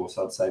golf course.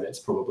 I'd say that's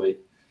probably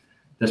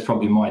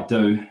my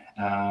do.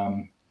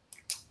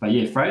 But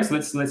yeah, Fraser,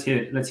 let's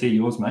hear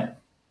yours, mate.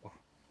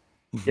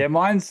 Yeah,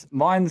 mine's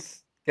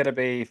gonna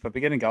be for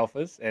beginning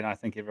golfers, and I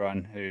think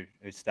everyone who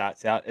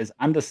starts out is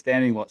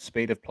understanding what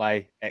speed of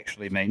play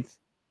actually means.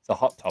 It's a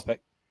hot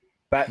topic,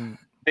 but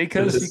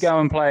because you go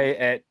and play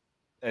at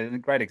a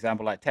great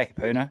example like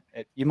Takapuna,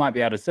 you might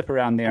be able to zip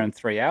around there in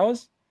 3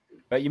 hours,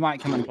 but you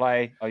might come and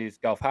play. I'll use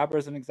Gulf Harbour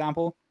as an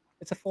example.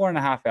 It's a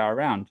 4.5 hour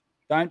round.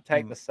 Don't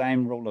take the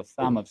same rule of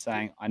thumb of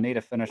saying I need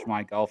to finish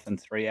my golf in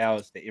 3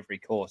 hours to every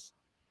course.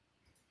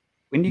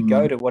 When you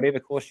go to whatever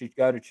course you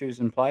go to choose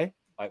and play,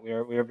 like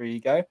wherever you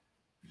go,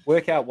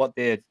 work out what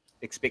their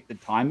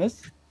expected time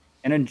is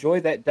and enjoy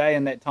that day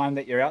and that time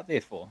that you're out there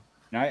for.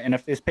 And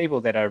if there's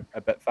people that are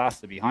a bit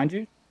faster behind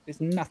you,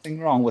 there's nothing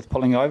wrong with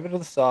pulling over to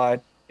the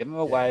side, give them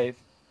a wave.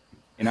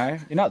 You're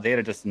not there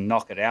to just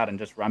knock it out and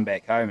just run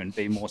back home and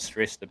be more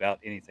stressed about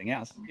anything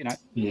else.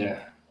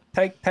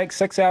 Take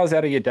 6 hours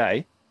out of your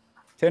day,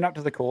 turn up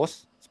to the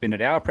course, spend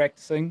an hour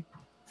practicing,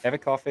 have a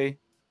coffee,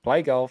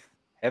 play golf,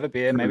 have a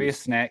beer, maybe a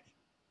snack,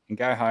 and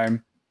go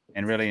home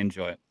and really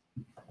enjoy it.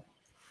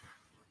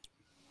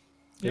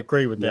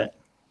 Agree with that.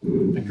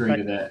 Agree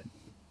to that.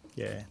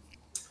 Yeah.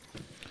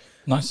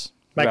 Nice.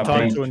 Make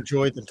time to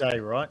enjoy the day,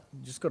 right?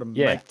 You just got to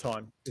make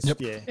time.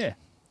 Yeah.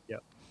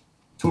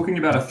 Talking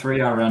about a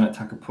 3 hour round at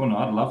Takapuna,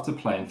 I'd love to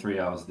play in 3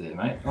 hours there,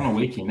 mate. On a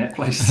weekend, that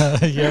place.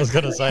 Yeah, I was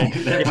going to say.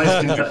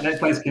 that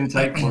place can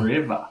take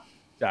forever.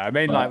 Yeah, I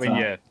mean, when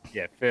you're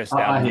first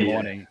out in the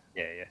morning,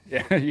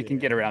 you can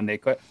get around there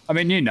quick. I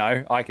mean,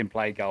 I can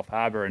play Gulf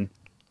Harbour in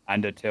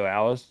under 2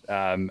 hours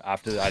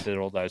after I did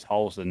all those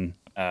holes in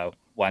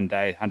one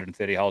day,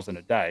 130 holes in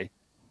a day.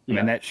 I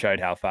mean, that showed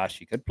how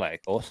fast you could play a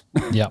course.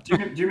 Yeah. Do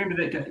you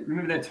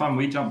remember that time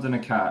we jumped in a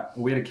cart?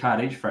 We had a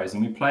cart each, Fraser,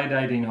 and we played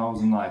 18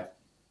 holes in like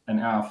an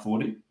hour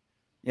 40.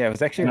 Yeah, it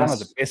was actually one of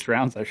the best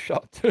rounds I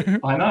shot too.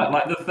 I know.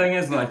 Like the thing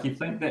is, like you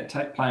think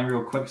that playing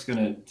real quick is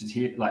going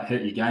to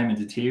hurt your game and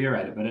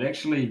deteriorate it, but it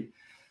actually,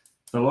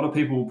 for a lot of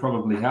people, will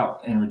probably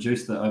help and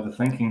reduce the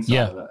overthinking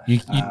side of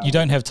it. You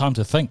don't have time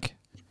to think.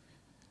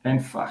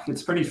 And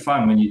it's pretty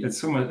fun when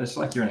it's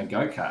like you're in a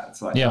go-kart.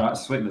 It's like, all right,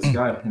 sweet, let's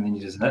go, and then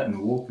you just hit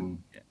and walk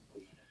and.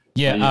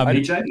 Yeah,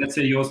 DJ, let's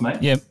hear yours, mate.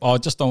 Yeah,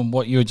 just on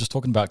what you were just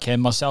talking about, Cam.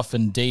 Myself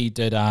and Dee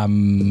did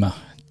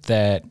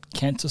that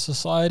Cancer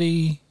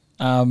Society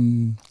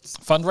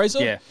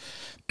fundraiser. Yeah.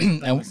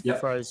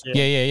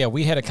 And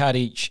we had a card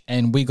each,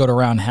 and we got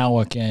around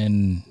Howick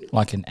in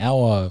like an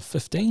hour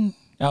 15,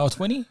 hour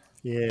 20.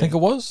 Yeah, I think it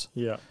was.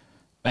 Yeah.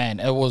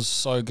 Man, it was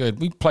so good.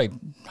 We played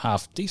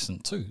half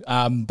decent too.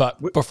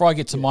 But before I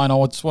get to mine,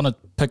 I just want to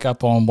pick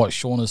up on what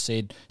Sean has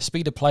said.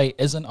 Speed of play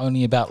isn't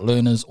only about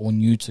learners or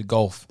new to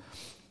golf.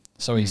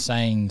 So he's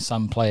saying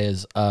some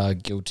players are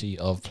guilty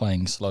of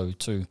playing slow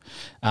too.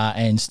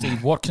 And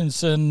Steve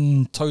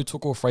Watkinson, Toe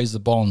Tuckle, Fraser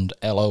Bond,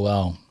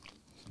 LOL.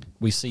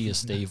 We see you,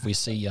 Steve. We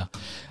see you.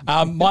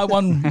 My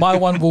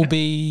one will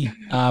be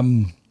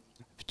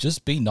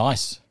just be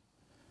nice.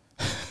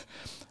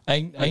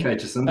 Okay,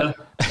 Jacinda.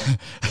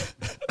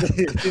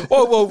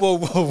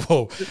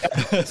 Whoa.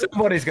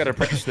 Somebody's got to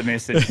preach the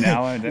message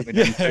now, and that we're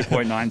doing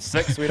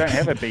 2.96. We don't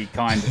have a be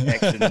kind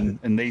action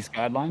in these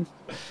guidelines.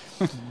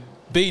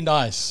 Be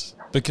nice,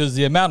 because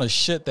the amount of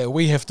shit that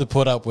we have to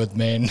put up with,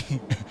 man,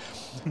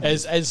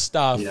 as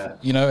staff,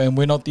 and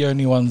we're not the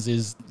only ones.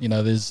 There's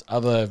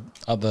other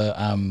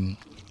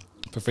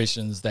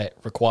professions that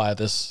require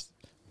this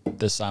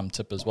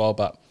tip as well.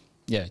 But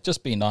yeah,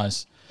 just be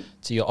nice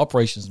to your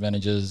operations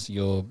managers,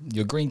 your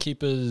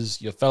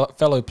greenkeepers, your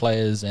fellow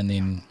players, and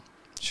then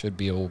should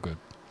be all good.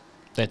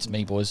 That's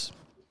me, boys.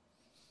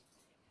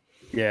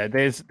 Yeah,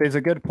 there's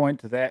a good point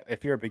to that.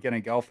 If you're a beginner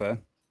golfer,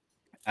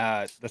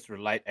 this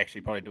relate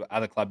actually probably to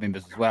other club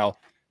members as well.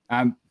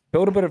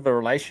 Build a bit of a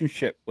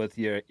relationship with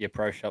your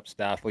pro shop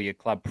staff or your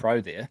club pro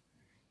there.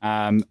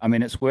 I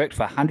mean, it's worked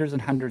for hundreds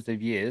and hundreds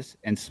of years,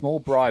 and small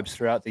bribes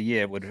throughout the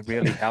year would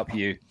really help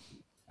you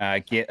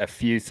get a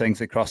few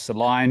things across the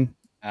line.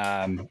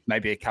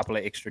 Maybe a couple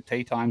of extra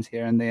tee times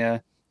here and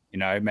there,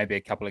 maybe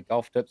a couple of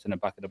golf tips and a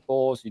bucket of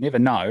balls. You never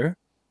know.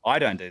 I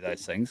don't do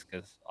those things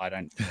because I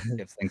don't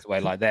give things away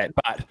like that,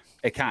 but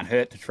it can't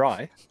hurt to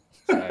try.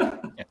 So,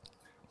 yeah.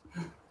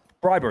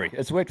 Bribery.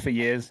 It's worked for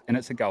years, and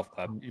it's a golf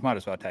club. You might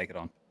as well take it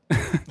on.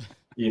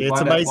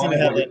 It's amazing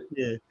how that.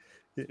 Yeah,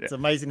 it's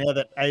amazing how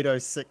that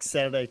 8:06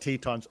 Saturday tee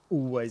time's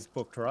always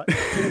booked, right?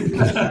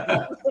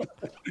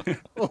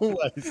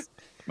 Always.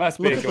 Must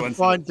be Look at the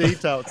fine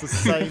detail. It's the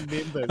same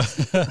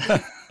members.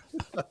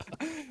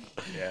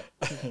 Yeah.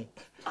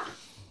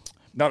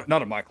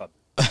 Not at my club.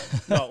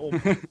 No,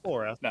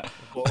 or ours. No,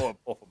 or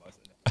for most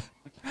of them.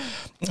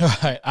 All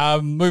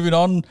right. Moving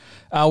on.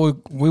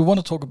 We want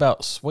to talk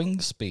about swing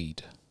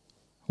speed.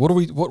 Why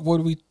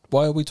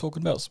are we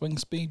talking about swing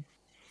speed,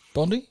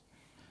 Bondi?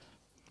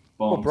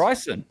 Well,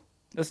 Bryson.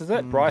 This is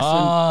it. Bryson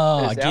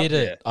is I get out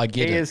it. I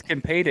get it. He is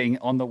competing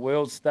on the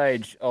world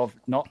stage of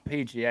not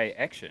PGA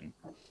action.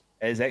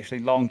 Is actually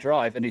long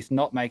drive, and he's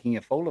not making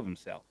a fool of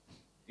himself.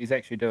 He's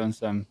actually doing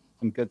some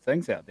good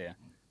things out there.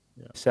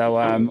 Yeah. So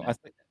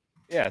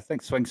I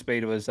think swing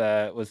speed was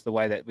the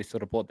way that we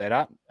sort of brought that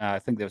up. I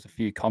think there was a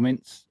few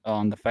comments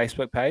on the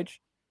Facebook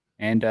page,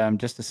 and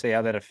just to see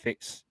how that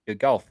affects your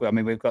golf. I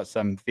mean, we've got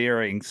some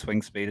varying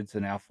swing speeds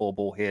in our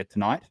Fourball here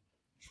tonight.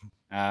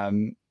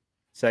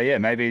 So yeah,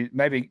 maybe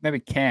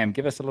Cam,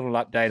 give us a little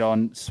update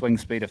on swing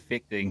speed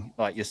affecting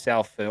like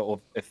yourself or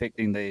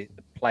affecting the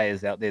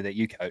players out there that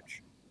you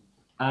coach.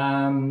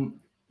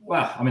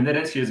 Well, I mean, that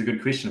actually is a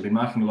good question. I've been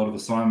marking a lot of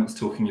assignments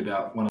talking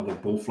about one of the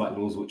ball flight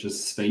laws, which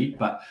is speed.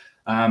 But,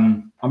 I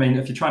mean,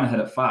 if you're trying to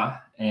hit it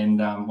far and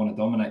want to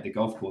dominate the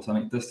golf course, I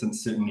think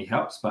distance certainly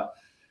helps, but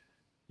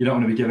you don't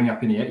want to be giving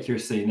up any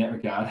accuracy in that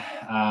regard.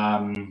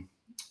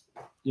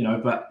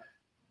 But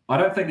I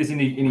don't think there's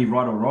any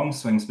right or wrong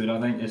swing speed.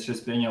 I think it's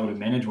just being able to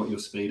manage what your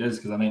speed is,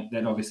 because I think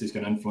that obviously is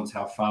going to influence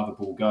how far the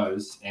ball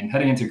goes. And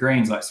hitting into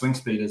greens, like swing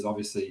speed is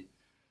obviously...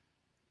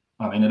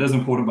 I mean, it is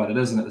important, but it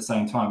isn't at the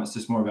same time. It's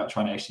just more about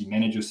trying to actually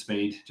manage your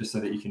speed just so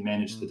that you can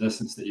manage the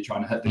distance that you're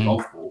trying to hit the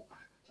golf ball.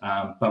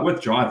 But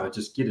with driver,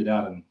 just get it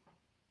out and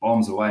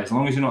bombs away. As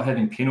long as you're not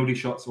having penalty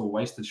shots or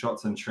wasted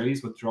shots in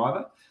trees with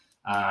driver,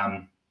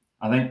 I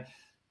think,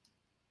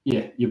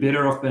 you're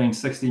better off being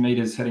 60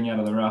 meters hitting out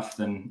of the rough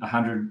than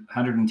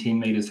 110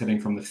 meters hitting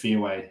from the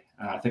fairway.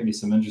 I think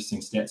there's some interesting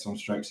stats on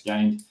strokes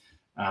gained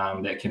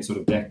that can sort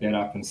of back that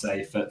up and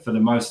say for the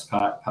most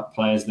part,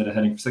 players that are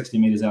hitting 60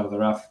 meters out of the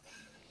rough,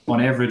 on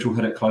average, we'll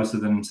hit it closer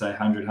than, say,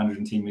 100,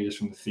 110 meters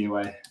from the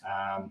fairway.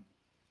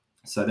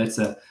 So that's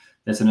an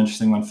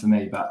interesting one for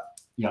me. But,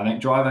 I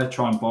think driver,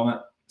 try and bomb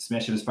it,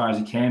 smash it as far as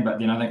you can. But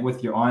then I think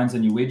with your irons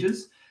and your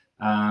wedges,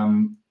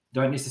 don't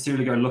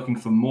necessarily go looking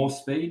for more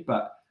speed,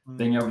 but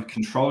being able to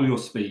control your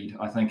speed,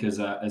 I think, is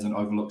an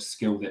overlooked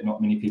skill that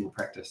not many people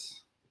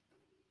practice.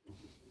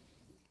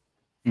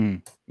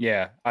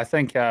 Yeah, I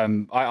think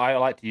I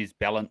like to use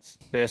balance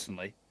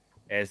personally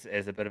as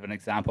a bit of an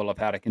example of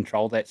how to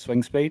control that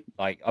swing speed.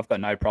 Like, I've got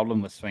no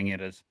problem with swinging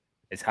it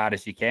as hard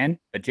as you can,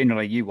 but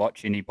generally you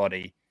watch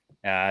anybody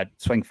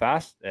swing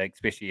fast,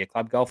 especially a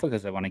club golfer,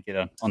 because they want to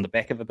get on the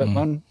back of a bit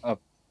one,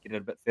 get it a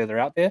bit further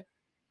out there.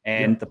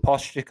 And the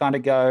posture kind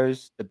of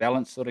goes, the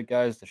balance sort of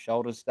goes, the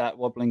shoulders start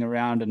wobbling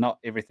around, and not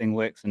everything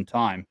works in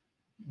time.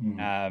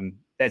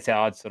 That's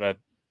how I'd sort of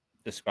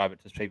describe it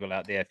to people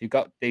out there. If you've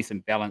got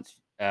decent balance,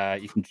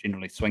 you can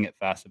generally swing it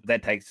faster, but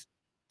that takes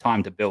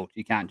time to build.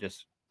 You can't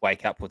just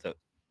wake up with it.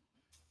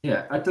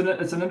 Yeah,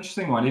 it's an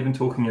interesting one, even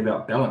talking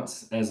about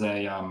balance as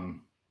a,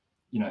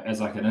 as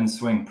like an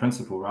in-swing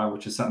principle, right?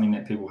 Which is something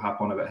that people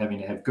harp on about having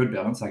to have good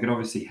balance. Like, it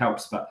obviously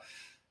helps, but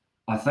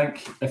I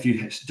think if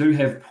you do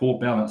have poor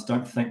balance,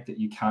 don't think that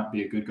you can't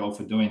be a good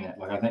golfer doing that.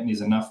 Like, I think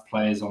there's enough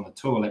players on the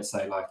tour, let's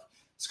say, like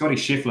Scotty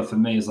Scheffler for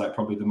me is like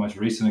probably the most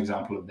recent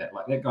example of that.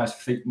 Like, that guy's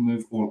feet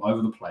move all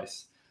over the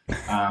place.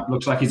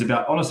 Looks like he's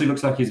about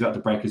to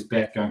break his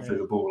back going through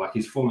the ball. Like,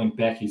 he's falling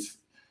back. He's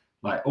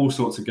like all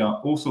sorts of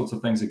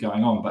things are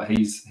going on, but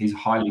he's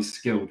highly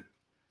skilled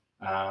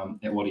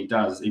at what he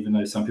does, even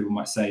though some people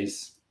might say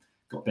he's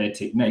got bad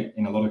technique,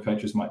 and a lot of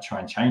coaches might try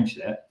and change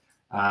that.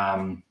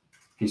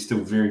 He's still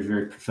very,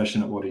 very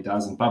proficient at what he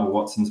does. And Bubba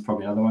Watson's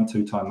probably another one,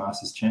 2-time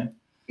Masters champ.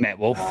 Matt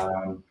Wolff.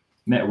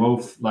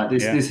 Like,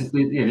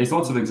 there's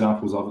lots of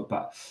examples of it,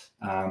 but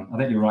I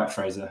think you're right,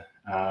 Fraser.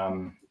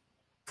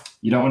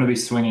 You don't want to be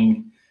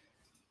swinging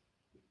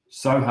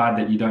so hard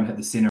that you don't hit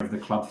the center of the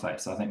club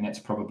face. I think that's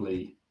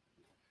probably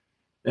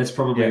that's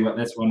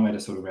one way to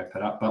sort of wrap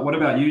it up. But what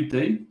about you,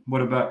 Dee?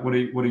 What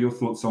are your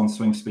thoughts on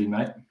swing speed,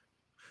 mate?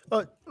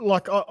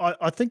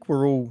 I think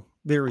we're all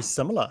very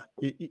similar.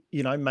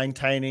 You know,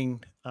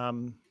 maintaining a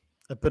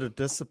bit of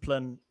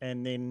discipline,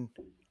 and then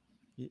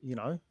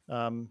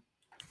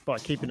by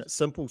keeping it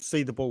simple,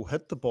 see the ball,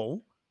 hit the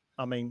ball.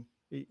 I mean,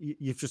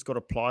 you've just got to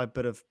apply a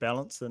bit of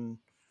balance, and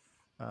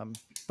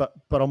but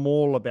I'm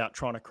all about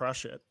trying to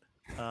crush it.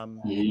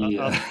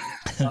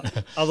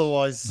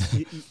 Otherwise,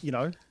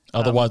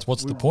 Otherwise,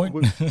 what's the point?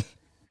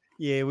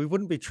 We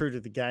wouldn't be true to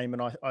the game.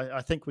 And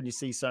I think when you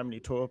see so many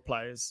tour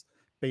players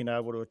being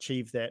able to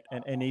achieve that,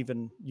 and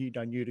even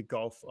new to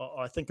golf,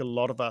 I think a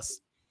lot of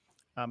us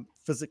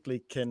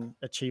physically can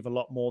achieve a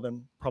lot more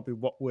than probably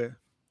what we're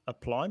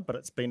applying. But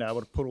it's being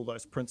able to put all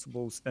those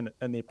principles in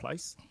their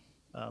place.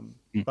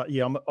 But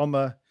yeah, I'm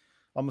a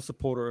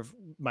supporter of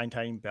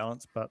maintaining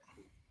balance. But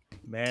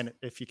man,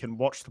 if you can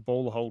watch the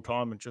ball the whole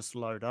time and just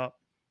load up,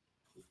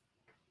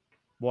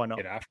 why not?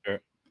 Get after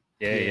it.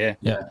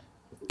 Yeah.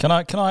 Can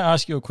I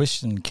ask you a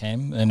question,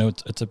 Cam? And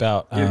it's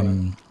about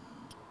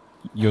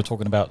you're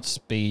talking about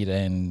speed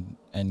and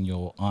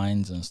your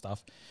irons and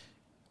stuff.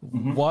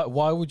 Mm-hmm.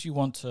 Why would you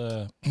want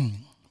to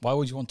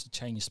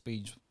change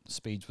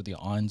speeds with your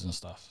irons and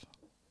stuff?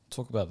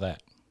 Talk about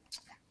that.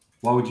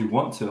 Why would you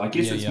want to? I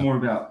guess it's more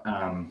about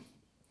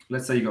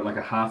let's say you got like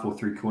a half or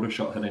 3/4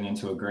 shot hitting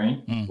into a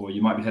green, or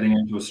you might be hitting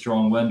into a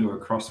strong wind or a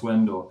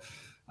crosswind, or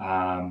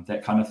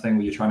that kind of thing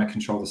where you're trying to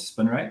control the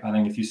spin rate. I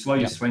think if you slow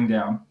your swing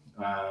down,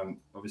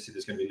 obviously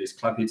there's going to be less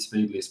club head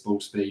speed, less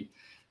ball speed.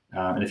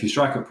 And if you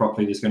strike it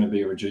properly, there's going to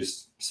be a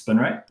reduced spin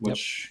rate,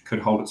 which could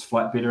hold its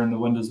flight better in the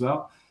wind as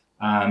well.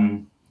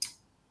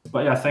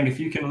 But yeah, I think if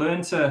you can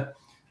learn to,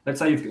 let's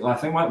say, I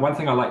think one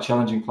thing I like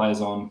challenging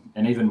players on,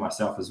 and even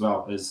myself as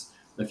well, is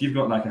if you've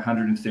got like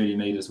 130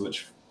 meters,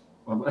 which,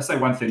 well, let's say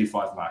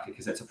 135 marker,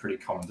 because that's a pretty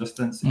common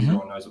distance. And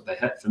everyone knows what they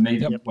hit. For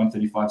me,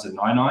 135 is a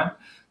 9-iron.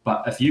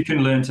 But if you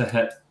can learn to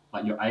hit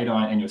like your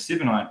 8-iron and your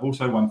 7-iron,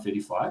 also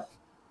 135.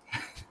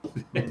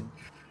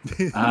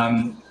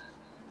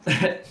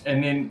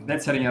 And then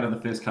that's heading out of the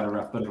first cut of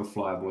rough, bit of a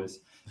flyer, boys.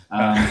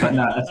 But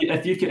no,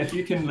 if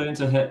you can learn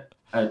to hit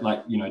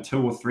like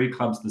 2 or 3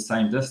 clubs the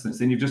same distance,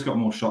 then you've just got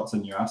more shots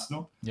in your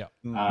arsenal. Yeah.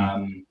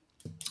 And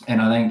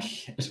I think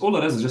all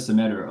it is just a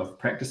matter of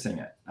practicing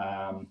it.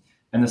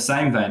 In the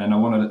same vein, and I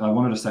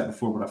wanted to say it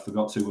before, but I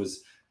forgot to,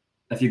 was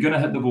if you're going to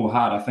hit the ball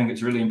hard, I think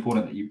it's really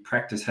important that you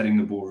practice hitting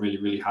the ball really,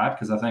 really hard,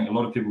 because I think a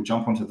lot of people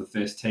jump onto the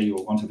first tee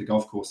or onto the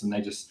golf course and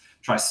they just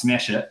try to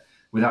smash it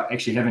without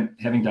actually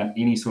having done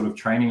any sort of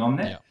training on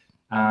that.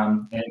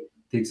 And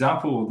the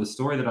example or the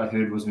story that I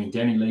heard was when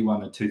Danny Lee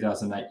won the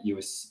 2008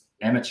 US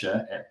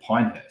Amateur at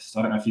Pinehurst.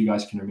 I don't know if you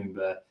guys can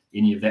remember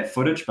any of that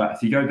footage, but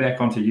if you go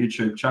back onto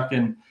YouTube, chuck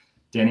in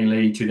Danny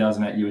Lee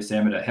 2008 US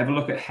Amateur, have a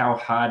look at how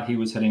hard he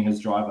was hitting his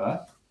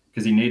driver,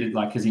 because he needed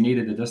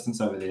the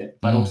distance over there,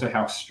 but also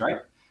how straight.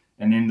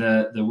 And then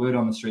the word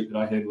on the street that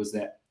I heard was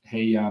that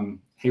he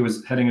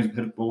was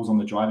hitting balls on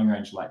the driving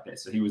range like that.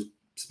 So he was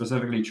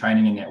specifically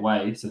training in that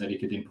way so that he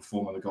could then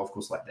perform on the golf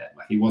course like that.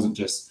 Like, he wasn't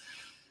just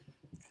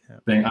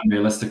being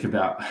unrealistic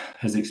about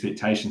his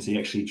expectations. He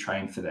actually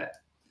trained for that.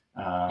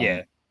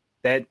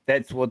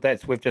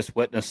 We've just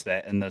witnessed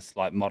that in this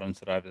like modern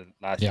sort of over the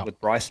last year with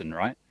Bryson,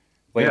 right?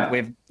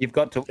 You've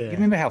got to. You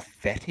remember how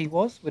fat he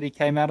was when he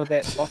came out of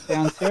that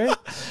lockdown series?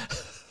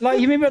 Like,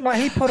 you remember,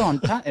 like, he put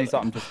on, and he's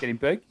like, I'm just getting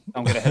big.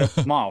 I'm going to hit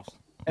it miles.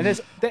 And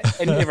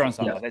and everyone's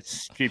like, oh, that's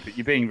stupid.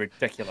 You're being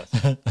ridiculous.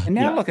 And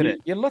now look at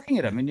it. You're looking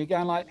at him and you're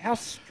going like, how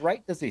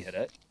straight does he hit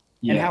it?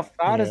 And how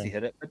far does he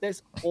hit it? But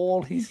that's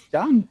all he's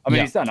done. I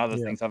mean, he's done other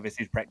things.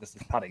 Obviously, he's practiced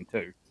his putting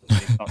too.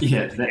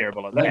 He's not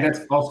terrible at that.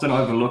 That's often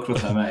overlooked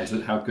with him, is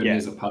how good he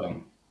is at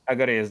putting. How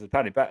good he is at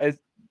putting. But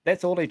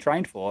that's all he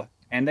trained for.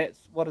 And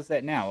what is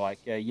that now? Like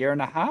a year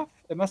and a half,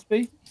 it must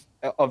be,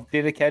 of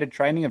dedicated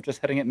training of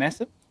just hitting it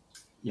massive.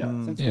 Yeah.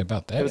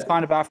 About that. It was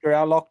kind of after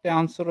our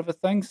lockdown sort of a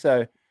thing.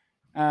 So,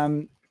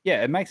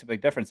 it makes a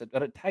big difference.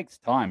 But it takes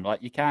time.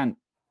 Like, you can't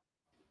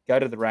go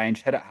to the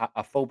range, hit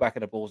a full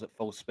bucket of balls at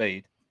full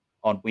speed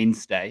on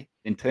Wednesday,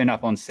 then turn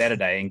up on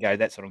Saturday and go,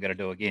 that's what I'm going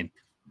to do again.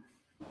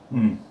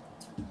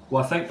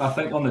 Well, I think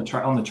on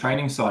the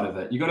training side of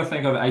it, you got to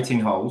think of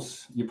 18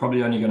 holes. You're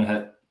probably only going to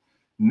hit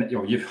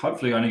you're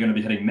hopefully only going to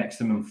be hitting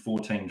maximum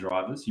 14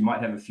 drivers. You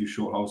might have a few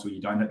short holes where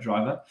you don't hit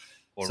driver.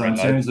 Or so reload.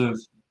 In terms of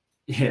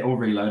or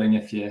reloading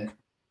if you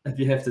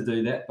have to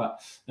do that. But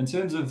in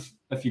terms of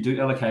if you do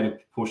allocate a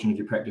portion of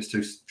your practice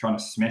to trying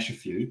to smash a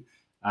few,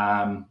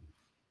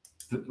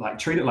 like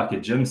treat it like a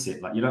gym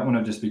set. Like you don't want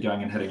to just be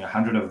going and hitting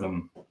 100 of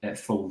them at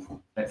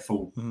full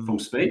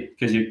speed,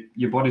 because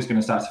your body's going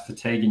to start to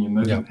fatigue and your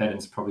movement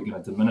pattern's probably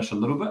going to diminish a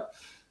little bit.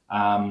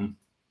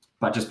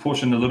 But just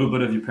portion a little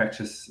bit of your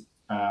practice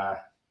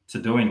to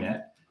doing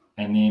that,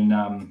 and then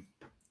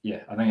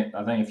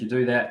I think if you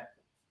do that,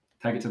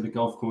 take it to the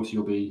golf course,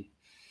 you'll be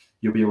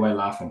away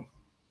laughing.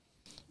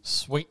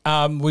 Sweet.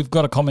 We've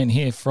got a comment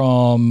here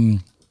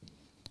from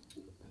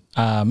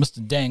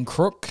Mr. Dan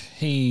Crook.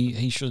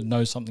 He should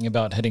know something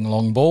about hitting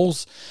long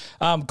balls.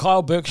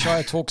 Kyle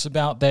Berkshire talks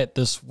about that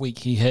this week.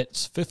 He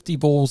hits 50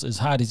 balls as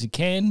hard as he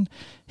can.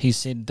 He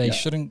said they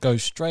shouldn't go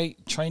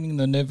straight, training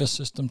the nervous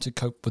system to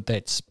cope with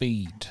that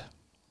speed.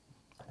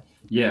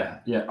 Yeah.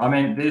 I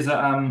mean, there's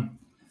a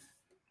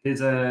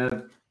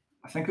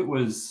I think it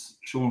was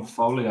Sean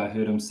Foley. I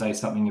heard him say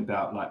something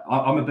about, like,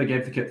 I'm a big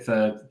advocate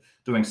for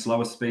doing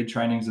slower speed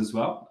trainings as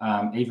well.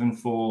 Even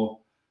for,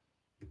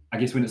 I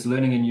guess, when it's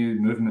learning a new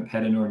movement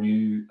pattern or a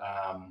new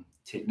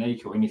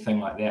technique or anything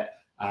like that,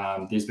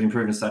 there's been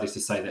proven studies to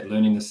say that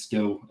learning the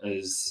skill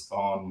it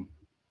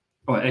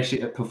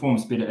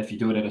performs better if you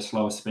do it at a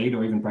slower speed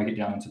or even break it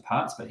down into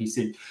parts. But he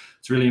said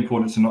it's really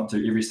important to not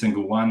do every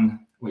single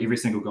one or every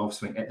single golf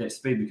swing at that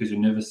speed, because your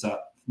nervous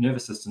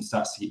system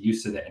starts to get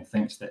used to that and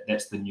thinks that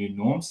that's the new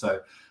norm. So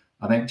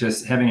I think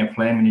just having a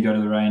plan when you go to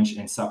the range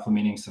and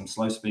supplementing some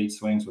slow speed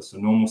swings with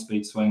some normal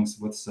speed swings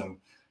with some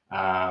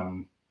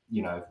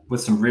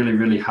with some really,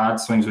 really hard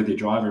swings with your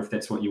driver, if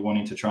that's what you're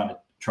wanting to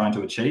trying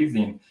to achieve,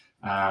 then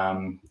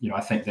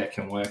I think that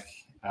can work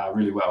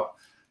really well.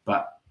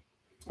 But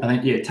I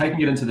think taking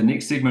it into the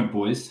next segment,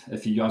 boys,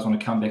 if you guys want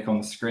to come back on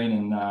the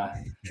screen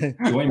and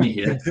join me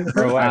here.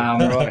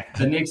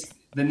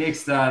 The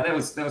next that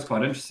was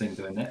quite interesting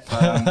doing that.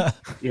 But,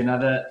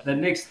 the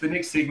next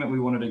segment we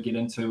wanted to get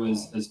into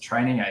is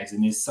training aids,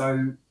 and there's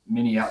so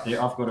many out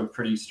there. I've got a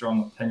pretty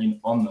strong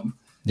opinion on them.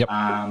 Yep.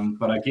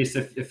 But I guess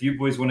if you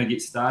boys want to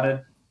get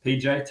started,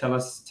 PJ, tell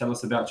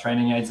us about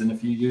training aids, and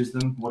if you use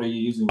them, what are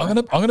you using? I'm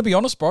gonna be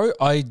honest, bro.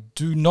 I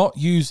do not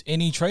use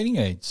any training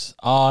aids.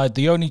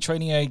 The only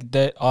training aid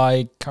that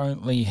I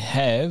currently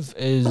have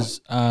is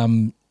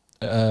an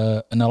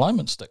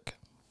alignment stick.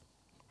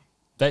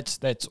 That's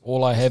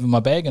all I have in my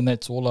bag, and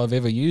that's all I've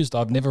ever used.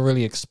 I've never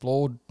really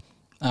explored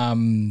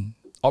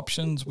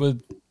options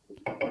with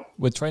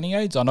training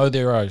aids. I know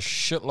there are a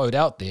shitload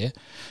out there,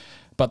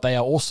 but they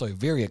are also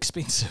very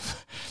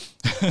expensive.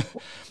 For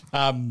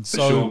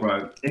sure,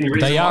 bro. Any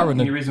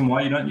reason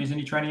why you don't use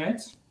any training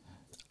aids?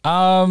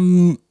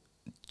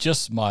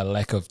 Just my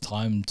lack of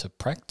time to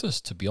practice,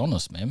 to be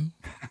honest, man.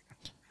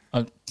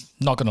 I'm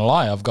not gonna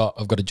lie. I've got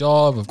a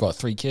job. I've got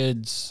 3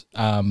 kids.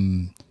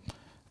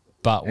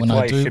 But when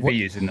I do, you should be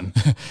using them.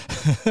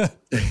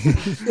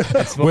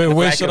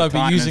 Where should I be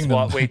using them?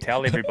 What we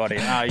tell everybody.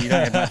 You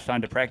don't have much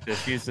time to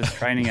practice. Use this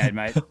training aid,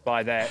 mate.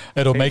 Buy that.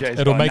 It'll make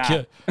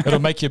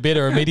you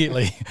better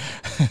immediately.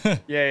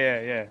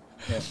 Yeah.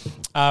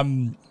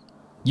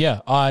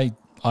 I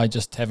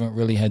just haven't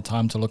really had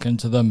time to look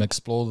into them,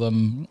 explore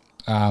them,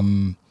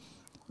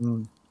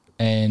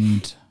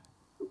 and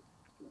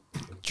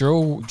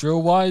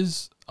drill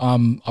wise,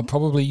 I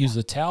probably use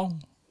a towel.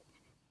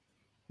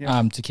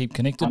 To keep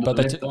connected, under but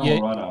that's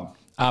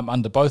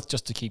under both,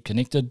 just to keep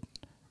connected.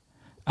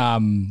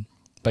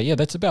 But yeah,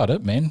 that's about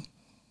it, man.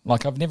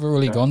 Like, I've never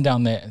really gone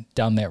down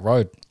that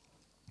road.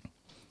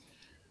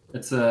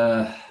 It's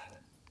like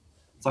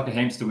a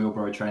hamster wheel,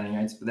 bro, training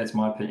aids, but that's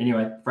my opinion.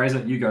 Anyway,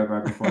 Fraser, you go,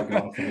 bro, before I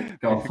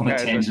go off on a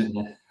tangent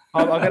here.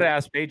 I've got to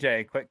ask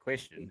BJ a quick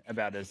question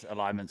about his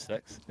alignment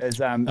sticks.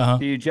 Do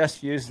you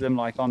just use them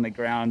like on the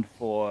ground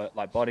for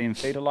like body and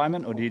feet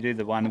alignment, or do you do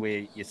the one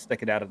where you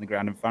stick it out on the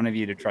ground in front of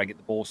you to try to get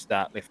the ball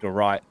start left or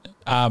right?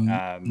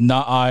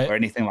 Or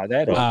anything like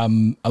that?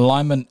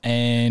 Alignment,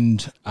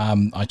 and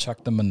I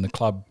chuck them in the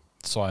club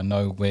so I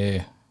know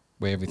where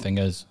everything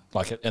is,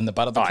 like in the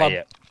butt of the club.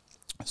 Yeah.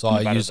 So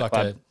I use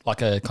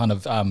like a kind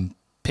of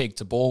peg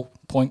to ball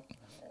point,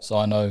 so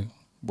I know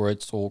where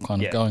it's all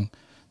kind of going.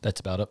 That's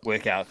about it.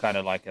 Work out kind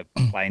of like a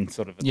plane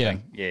sort of a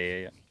thing.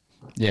 Yeah.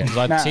 Yeah, because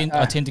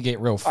I tend to get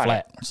real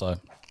flat. So.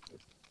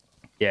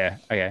 Yeah.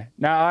 Okay.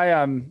 No,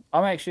 I'm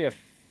actually a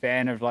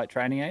fan of like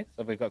training aids.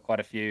 So we've got quite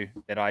a few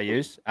that I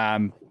use.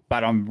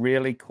 But I'm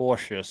really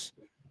cautious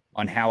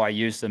on how I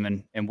use them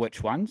and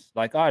which ones.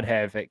 Like I'd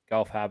have at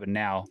Gulf Harbour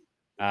now.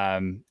 I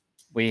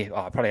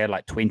probably had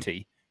like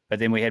 20, but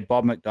then we had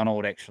Bob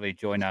McDonald actually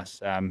join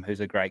us, who's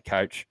a great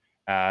coach.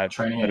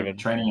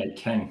 Training aid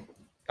king.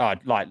 Oh,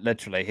 like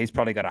literally, he's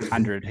probably got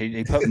 100.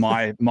 He put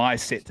my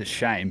set to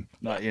shame,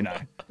 like, and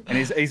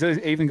he's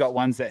even got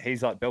ones that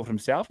he's like built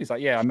himself. He's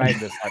like, yeah, I made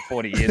this like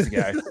 40 years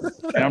ago,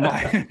 and I'm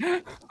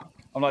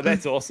like,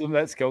 that's awesome,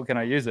 that's cool. Can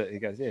I use it? He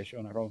goes, yeah,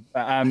 sure, no problem.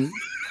 But,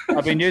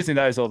 I've been using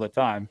those all the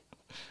time.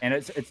 And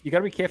it's you got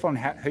to be careful on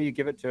who you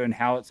give it to and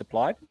how it's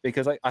applied,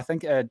 because I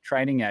think a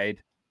training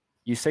aid,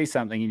 you see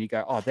something and you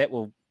go, oh, that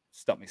will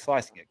stop me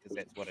slicing it because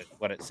that's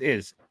what it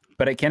says,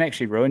 but it can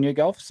actually ruin your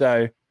golf.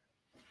 So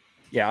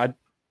yeah,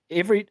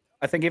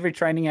 I think every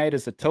training aid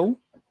is a tool,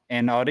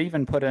 and I'd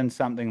even put in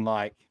something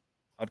like,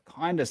 I'd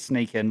kind of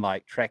sneak in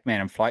like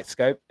TrackMan and Flight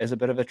Scope as a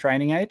bit of a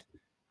training aid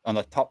on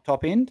the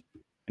top end.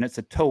 And it's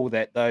a tool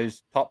that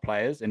those top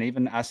players, and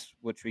even us,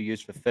 which we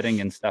use for fitting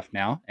and stuff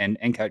now and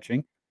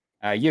coaching,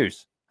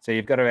 use. So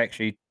you've got to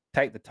actually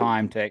take the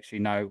time to actually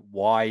know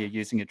why you're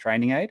using a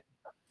training aid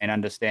and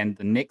understand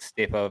the next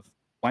step of,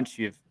 once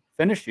you've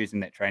finished using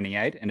that training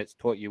aid and it's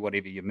taught you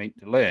whatever you're meant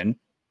to learn,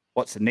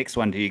 what's the next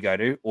one do you go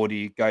to? Or do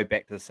you go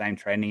back to the same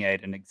training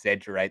aid and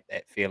exaggerate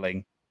that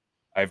feeling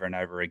over and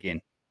over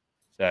again?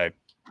 So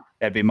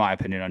that'd be my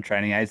opinion on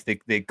training aids.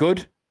 They're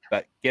good,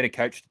 but get a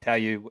coach to tell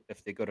you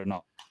if they're good or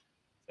not.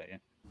 So, yeah.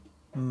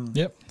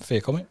 Yep,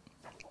 fair comment.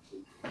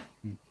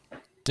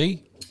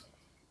 D?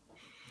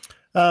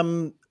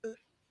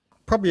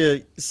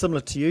 Probably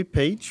similar to you,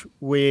 Peach,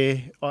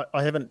 where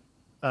I haven't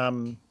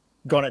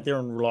gone out there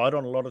and relied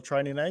on a lot of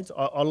training aids.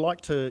 I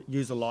like to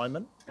use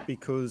alignment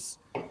because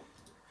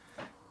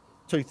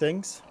two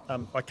things.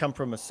 I come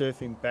from a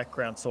surfing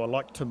background, so I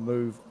like to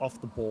move off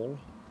the ball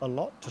a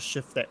lot to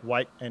shift that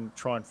weight and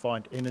try and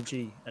find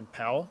energy and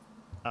power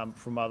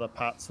from other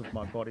parts of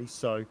my body.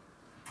 So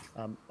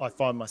I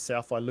find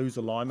myself, I lose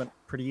alignment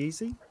pretty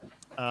easy.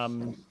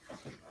 And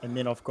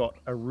then I've got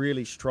a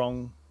really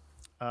strong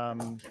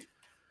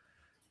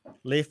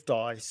left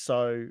eye.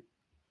 So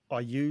I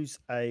use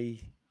a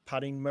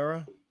putting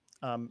mirror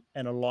and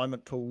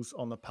alignment tools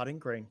on the putting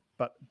green.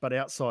 But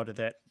outside of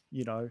that,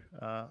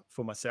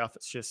 for myself,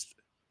 it's just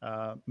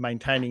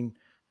maintaining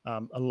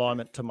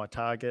alignment to my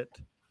target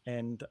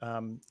and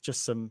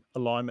just some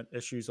alignment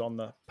issues on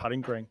the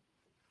putting green.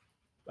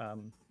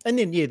 And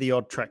then, the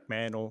odd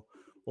TrackMan or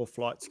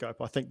Flight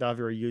Scope. I think they're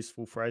very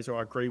useful, Fraser.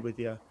 I agree with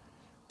you,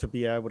 to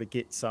be able to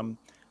get some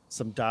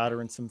data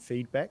and some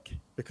feedback,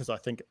 because I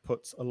think it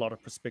puts a lot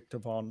of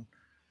perspective on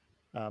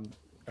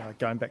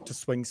going back to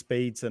swing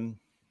speeds and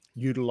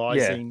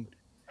utilizing,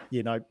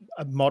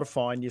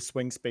 modifying your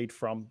swing speed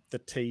from the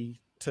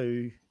tee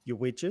to your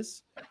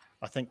wedges.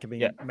 I think can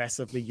be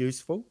massively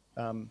useful.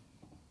 That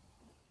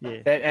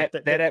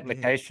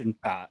application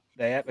part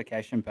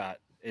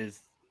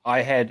is,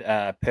 I had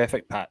a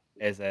Perfect Putt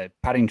as a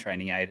putting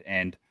training aid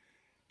and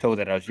tool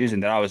that I was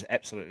using that I was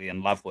absolutely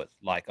in love with.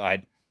 Like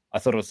I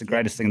thought it was the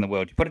greatest thing in the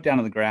world. You put it down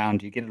on the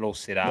ground, you get it all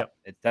set up.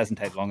 It doesn't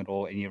take long at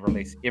all, and you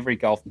release every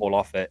golf ball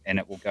off it, and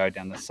it will go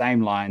down the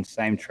same line,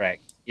 same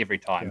track every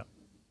time.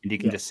 And you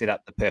can just set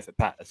up the perfect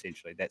putt.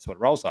 Essentially, that's what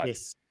it rolls like.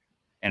 Yes.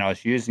 And I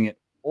was using it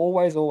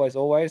always,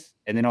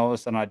 and then all of a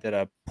sudden I did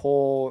a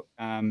Paul.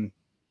 I can't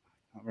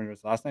remember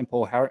his last name.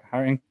 Paul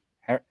Harrington.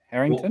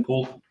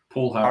 Paul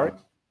Harron.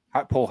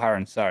 Paul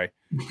Harron. Sorry,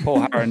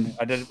 Paul Harron.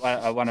 I did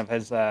one of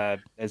his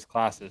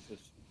classes. It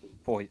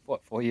was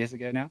 4 years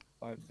ago now,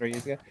 3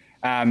 years ago.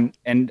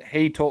 And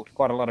he talked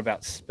quite a lot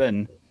about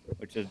spin,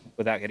 which is,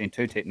 without getting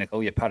too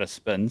technical, your putter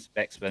spins,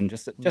 backspin,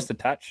 just a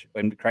touch,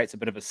 and creates a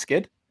bit of a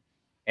skid.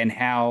 And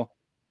how,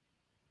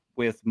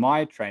 with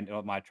my training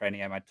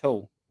and my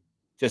tool,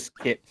 just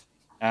kept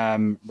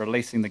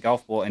releasing the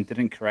golf ball and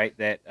didn't create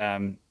that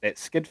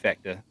skid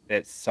factor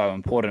that's so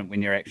important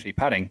when you're actually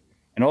putting.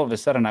 And all of a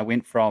sudden, I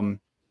went from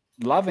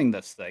loving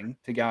this thing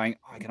to going,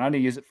 I can only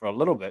use it for a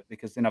little bit,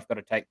 because then I've got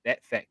to take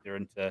that factor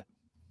into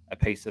a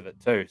piece of it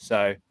too.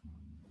 So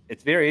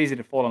it's very easy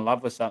to fall in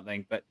love with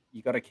something, but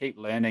you got to keep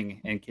learning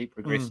and keep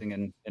progressing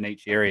in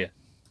each area.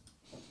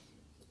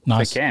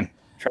 Nice. So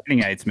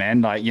training aids,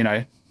 man,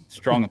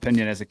 strong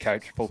opinion as a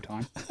coach full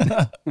time.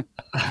 There's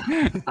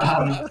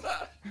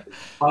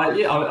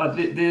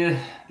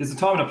a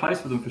time and a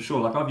place for them for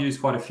sure. Like I've used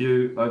quite a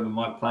few over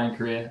my playing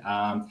career.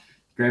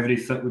 Gravity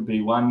Fit would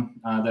be one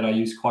that I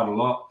use quite a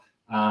lot.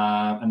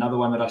 Another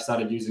one that I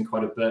started using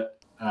quite a bit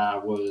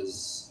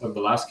was over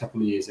the last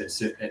couple of years at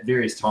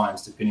various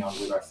times, depending on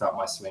whether I felt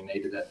my swing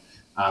needed it,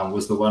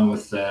 was the one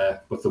with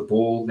the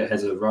ball that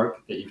has a rope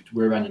that you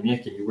wear around your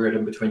neck, and you wear it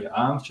in between your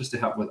arms just to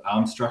help with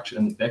arm structure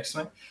in the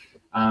backswing.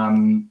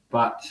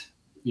 But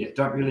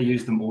don't really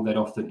use them all that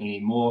often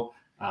anymore.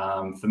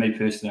 For me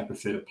personally, I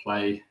prefer to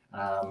play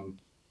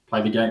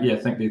the game. I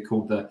think they're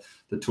called the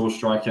Tour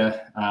Striker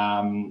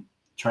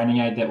training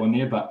aid, that one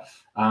there. But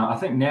I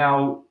think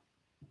now,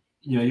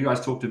 you guys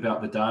talked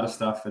about the data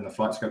stuff and the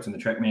Flight Scopes and the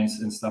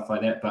TrackMans and stuff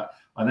like that. But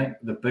I think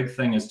the big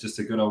thing is just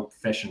a good old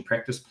fashioned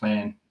practice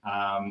plan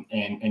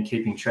and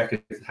keeping track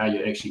of how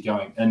you're actually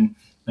going in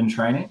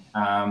training.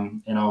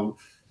 And I'll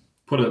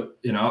put it,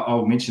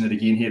 I'll mention it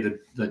again here.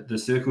 The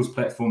Circles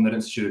platform that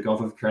Institute of Golf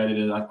have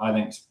created, I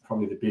think is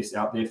probably the best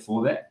out there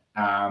for that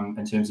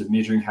in terms of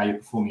measuring how you're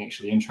performing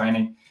actually in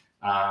training.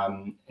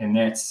 And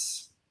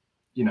that's,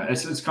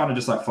 it's kind of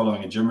just like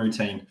following a gym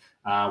routine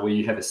where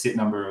you have a set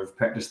number of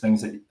practice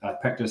things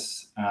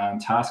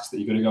tasks that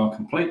you've got to go and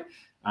complete.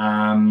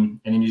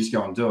 And then you just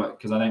go and do it.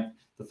 Because I think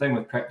the thing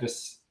with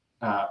practice,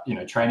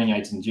 training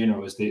aids in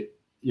general is that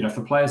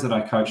for players that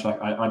I coach,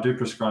 like I do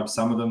prescribe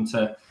some of them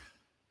to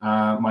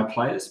my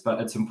players,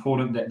 but it's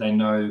important that they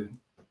know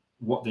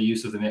what the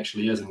use of them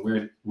actually is and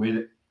where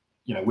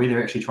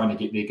they're actually trying to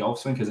get their golf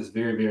swing, because it's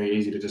very, very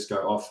easy to just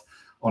go off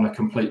on a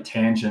complete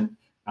tangent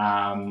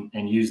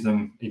and use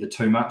them either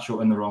too much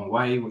or in the wrong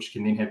way, which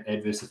can then have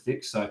adverse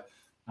effects. So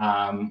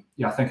I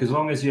think as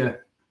long as you've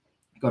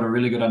got a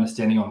really good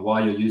understanding on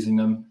why you're using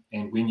them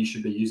and when you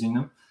should be using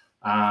them,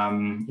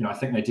 I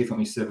think they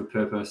definitely serve a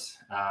purpose.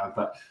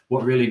 But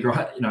what really,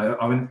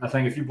 I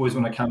think if you boys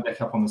want to come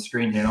back up on the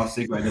screen here, and I'll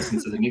segue this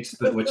into the next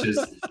bit, which is,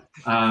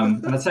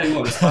 and I tell you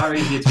what, it's far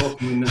easier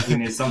talking when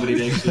there's somebody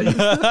to actually.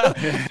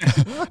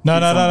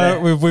 No.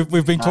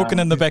 We've been talking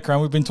in the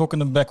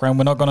background.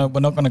 We're not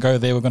gonna go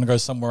there. We're gonna go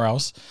somewhere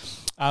else.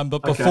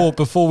 But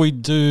before we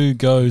do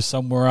go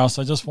somewhere else,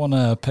 I just want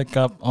to pick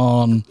up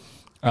on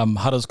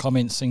Hutter's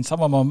comments, seeing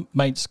some of my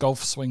mates'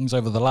 golf swings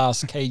over the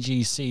last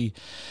KGC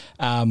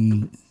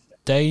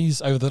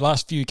days, over the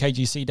last few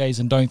KGC days,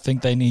 and don't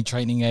think they need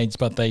training aids,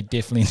 but they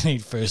definitely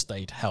need first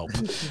aid help.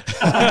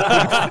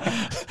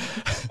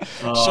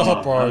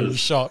 Shot, bro,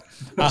 shot.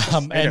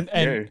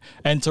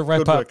 And to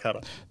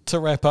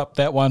wrap up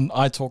that one,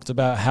 I talked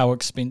about how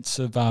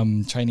expensive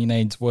training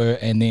aids were,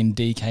 and then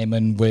D came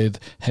in with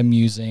him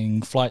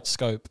using Flight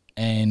Scope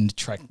and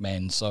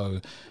TrackMan. So,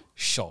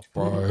 shot,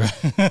 bro.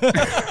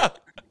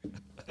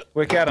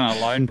 Work out on a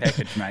loan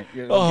package, mate.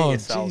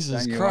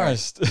 Jesus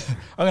Christ.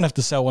 I'm going to have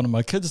to sell one of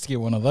my kids to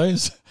get one of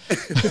those. All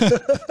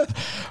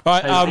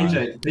right,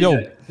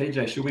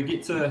 PJ, should we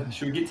get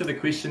to the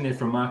question there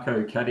from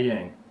Marco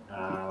Kadiang?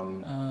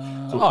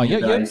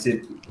 He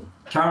said,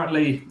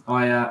 currently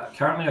I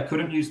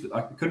couldn't use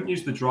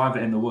the driver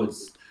in the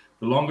woods.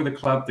 The longer the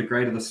club, the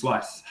greater the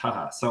slice.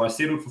 Haha. So I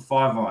settled for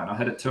 5-iron. I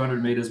hit it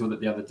 200 meters with it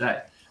the other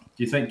day.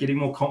 Do you think getting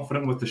more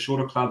confident with the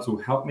shorter clubs will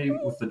help me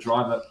with the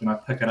driver when I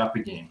pick it up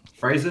again?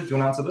 Fraser, do you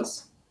want to answer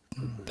this?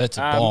 That's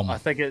a bomb. I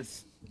think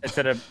it's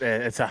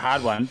a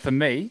hard one. For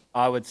me,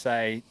 I would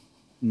say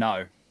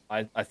no.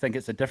 I think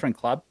it's a different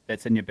club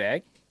that's in your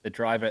bag. The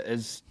driver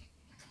is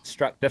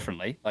struck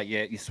differently. Like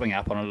you swing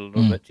up on it a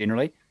little bit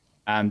generally.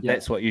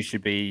 That's what you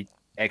should be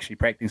actually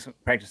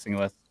practicing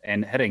with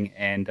and hitting.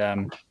 And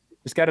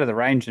just go to the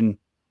range and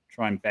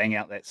try and bang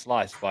out that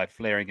slice by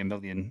flaring a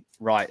million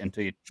right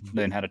until you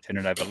learn how to turn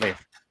it over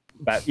left.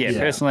 But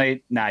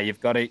personally, you've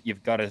got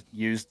to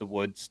use the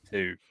woods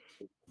to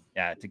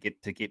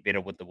get better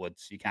with the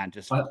woods. You can't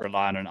just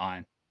rely on an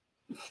iron.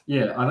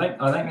 Yeah,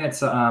 I think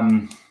that's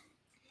an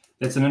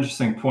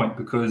interesting point,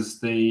 because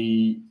I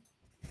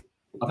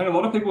think a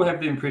lot of people have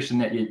the impression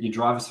that your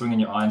driver swing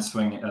and your iron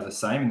swing are the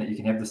same, and that you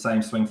can have the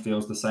same swing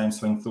feels, the same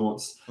swing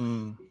thoughts,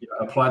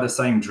 apply the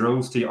same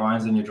drills to your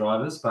irons and your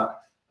drivers, but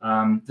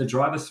the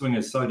driver swing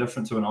is so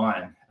different to an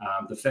iron.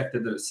 The fact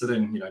that it's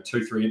sitting,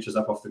 2-3 inches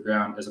up off the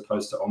ground as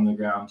opposed to on the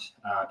ground,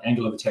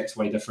 angle of attack's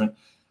way different.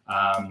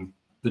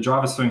 The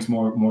driver swing's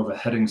more of a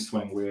hitting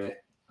swing, where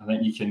I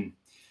think you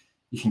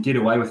can get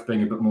away with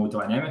being a bit more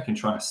dynamic and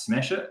trying to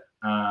smash it.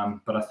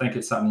 But I think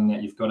it's something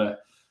that you got to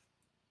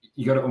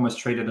almost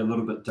treat it a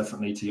little bit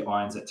differently to your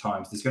irons at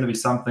times. There's going to be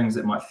some things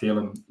that might feel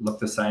and look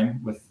the same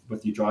with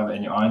your driver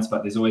and your irons,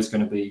 but there's always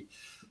going to be,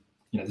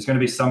 there's going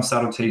to be some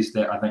subtleties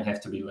that I think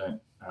have to be learned.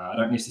 I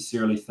don't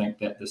necessarily think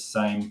that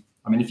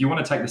if you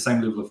want to take the same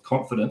level of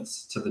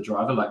confidence to the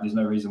driver, like there's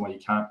no reason why you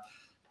can't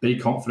be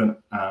confident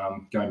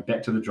going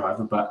back to the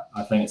driver, but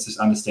I think it's just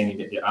understanding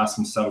that there are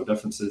some subtle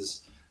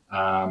differences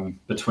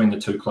between the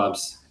two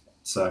clubs.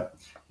 So,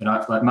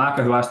 like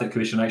Marco, who asked that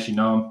question, I actually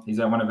know him. He's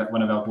one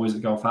of our boys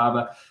at Gulf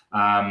Harbour.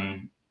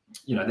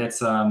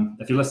 That's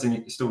if you're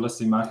still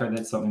listening, Marco,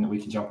 that's something that we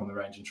can jump on the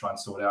range and try and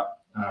sort out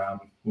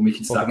when we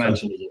can start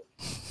coaching again.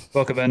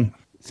 Book him in.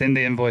 Send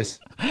the invoice.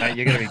 Mate,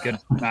 you're going to be good,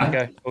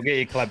 Marco. We'll get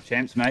you club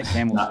champs, mate.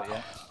 Cam will sort you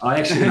out. I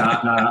actually,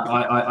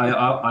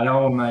 I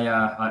owe him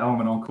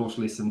an on-course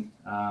lesson.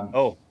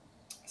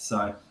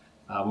 So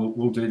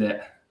we'll do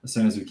that as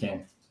soon as we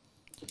can.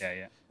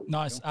 Yeah.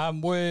 Nice.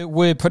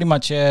 We're pretty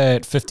much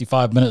at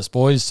 55 minutes,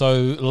 boys.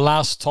 So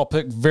last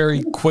topic,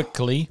 very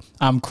quickly.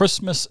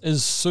 Christmas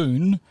is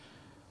soon.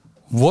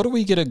 What do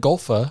we get a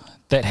golfer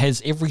that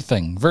has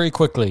everything? Very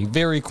quickly.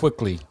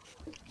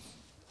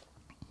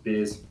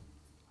 Beers.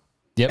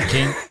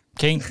 Yep,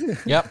 King.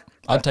 Yep,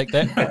 I'd take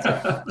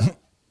that.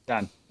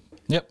 Done.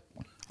 Yep.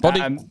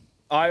 Body.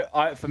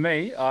 For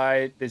me,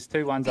 there's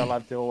two ones I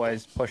love to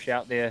always push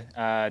out there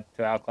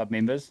to our club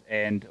members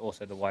and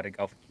also the wider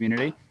golfer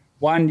community.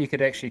 One, you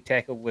could actually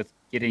tackle with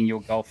getting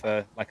your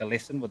golfer like a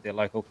lesson with their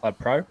local club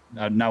pro.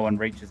 No one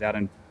reaches out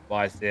and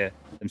buys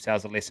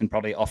themselves a lesson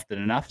probably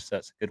often enough, so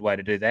it's a good way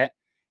to do that.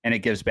 And it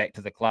gives back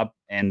to the club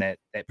and that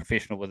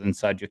professional with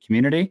inside your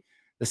community.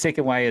 The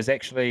second way is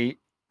actually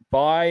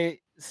buy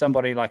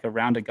somebody like a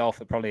rounder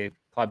golfer, probably a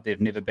club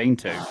they've never been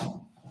to.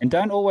 And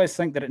don't always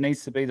think that it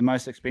needs to be the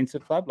most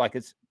expensive club. Like,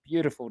 it's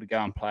beautiful to go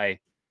and play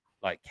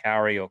like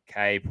Cowrie or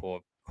Cape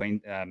or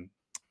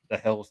the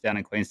hills down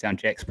in Queenstown,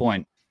 Jacks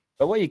Point.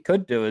 But what you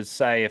could do is,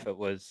 say if it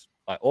was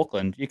like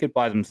Auckland, you could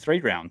buy them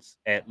 3 rounds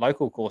at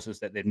local courses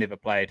that they've never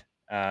played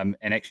and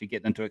actually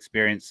get them to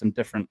experience some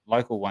different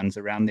local ones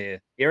around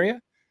their area.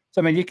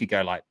 So, I mean, you could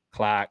go like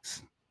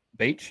Clark's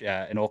Beach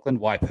in Auckland,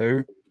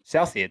 Waipu,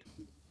 Southhead,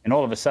 and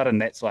all of a sudden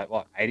that's like,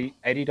 what, $80,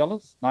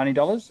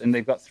 $90, and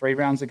they've got 3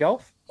 rounds of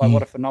golf. Like,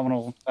 what a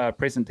phenomenal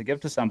present to give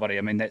to somebody.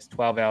 I mean, that's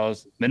 12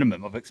 hours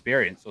minimum of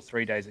experience or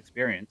 3 days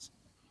experience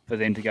for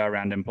them to go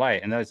around and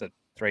play. And those are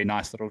 3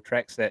 nice little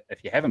tracks that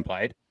if you haven't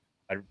played,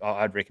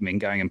 I'd recommend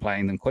going and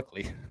playing them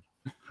quickly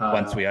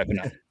once we open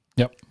up.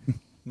 Yep.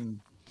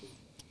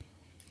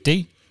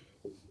 D?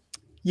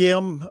 Yeah,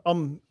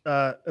 I'm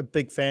a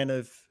big fan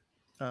of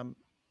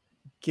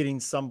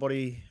getting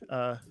somebody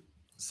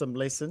some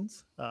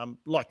lessons.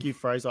 Like you,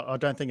 Fraser, I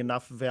don't think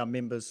enough of our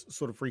members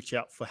sort of reach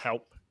out for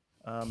help.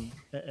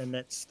 And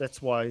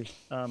that's why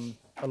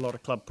a lot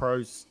of club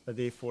pros are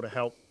there to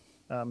help,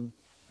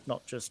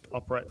 not just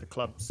operate the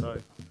club. So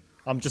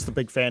I'm just a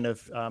big fan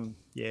of,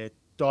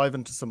 dive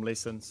into some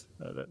lessons.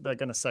 They're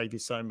going to save you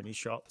so many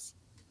shots.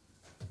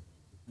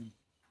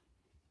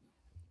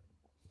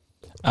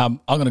 I'm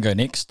going to go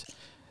next.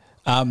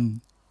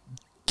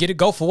 Get a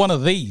golf for one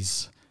of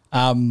these.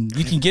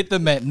 You can get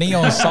them at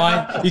Neon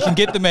Sign. You can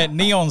get them at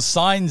Neon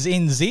Signs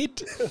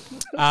NZ.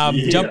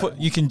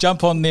 You can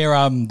jump on their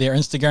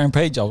Instagram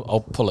page.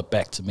 I'll pull it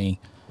back to me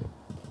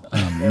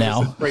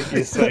now.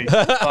 Previously,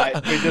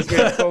 like, we just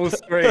went full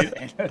screen.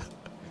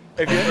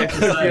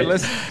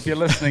 If you're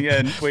listening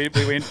in, we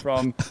went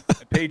from a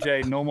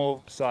PJ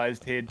normal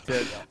sized head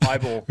to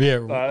eyeball.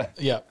 Real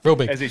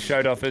big. As he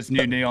showed off his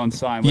new neon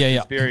sign, which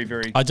is very,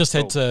 very I just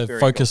cool. had to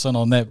focus in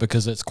on that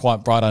because it's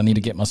quite bright. I need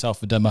to get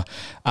myself a dimmer.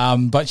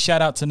 But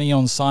shout out to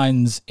Neon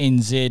Signs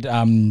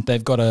NZ.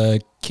 They've got a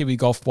Kiwi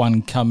Golf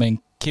one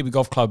coming, Kiwi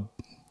Golf Club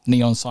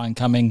neon sign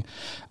coming.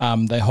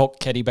 They hook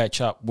Caddy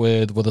Batch up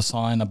with a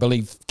sign. I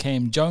believe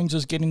Cam Jones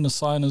is getting the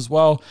sign as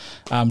well.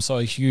 So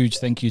a huge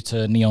thank you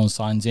to Neon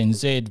Signs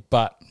NZ.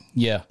 But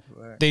yeah,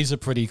 these are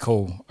pretty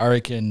cool. I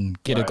reckon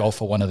get a golf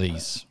for one of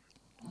these.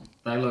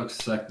 They look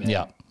sick, man.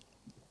 Yeah.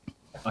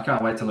 I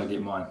can't wait till I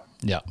get mine.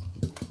 Yeah,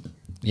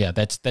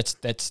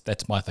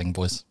 that's my thing,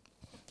 boys.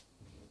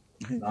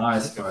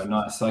 Nice, bro,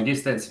 nice. So I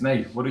guess that's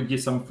me. What did you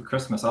get someone for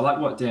Christmas? I like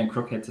what Dan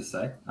Crook had to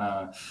say.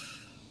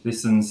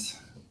 Lessons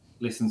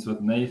with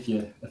me if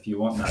you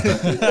want. No, don't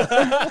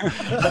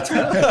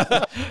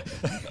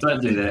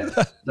do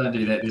that. Don't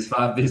do that.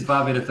 There's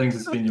far better things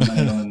to spend your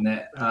money on than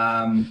that.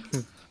 I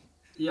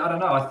don't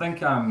know. I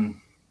think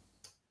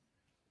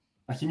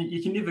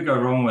you can never go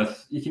wrong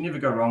with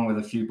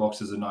a few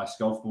boxes of nice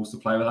golf balls to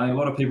play with. I think a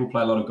lot of people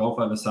play a lot of golf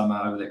over summer,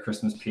 over that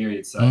Christmas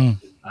period. So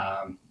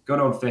good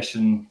old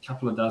fashioned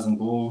couple of dozen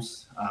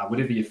balls,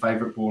 whatever your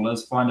favourite ball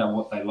is, find out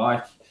what they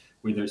like.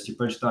 Whether it's your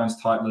Bridgestones,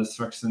 Titleist,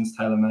 Srixons,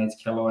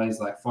 TaylorMades, Callaways,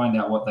 like find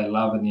out what they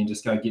love and then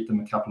just go get them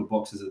a couple of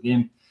boxes of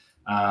them.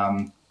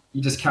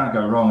 You just can't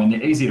go wrong, and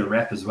they're easy to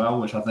wrap as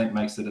well, which I think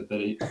makes it a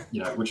bit,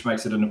 which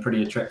makes it a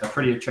pretty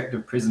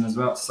attractive present as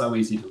well. It's so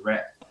easy to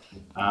wrap.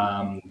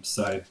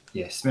 So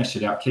yeah, smash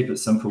it out, keep it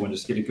simple, and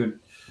just get a good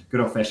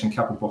old fashioned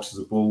couple of boxes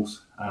of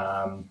balls.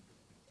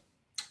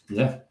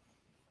 That's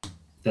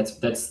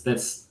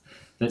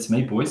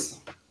me, boys.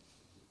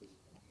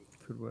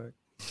 Good work.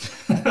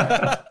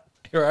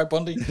 You're right,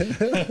 Bondi.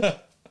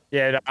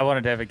 Yeah, I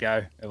wanted to have a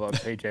go at what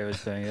PJ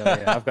was doing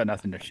earlier. I've got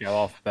nothing to show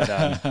off, but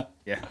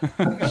yeah.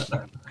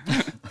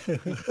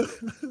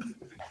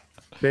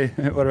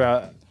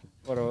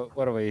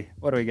 What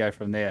do we go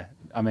from there?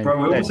 I mean,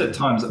 bro, we're almost at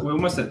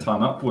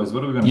time up, boys.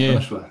 What are we going to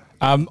finish with?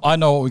 I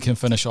know what we can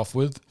finish off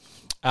with.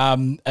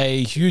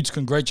 A huge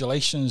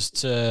congratulations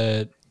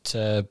to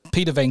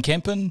Peter Van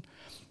Kampen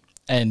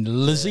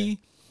and Lizzie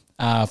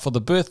for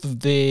the birth of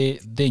their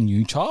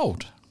new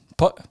child.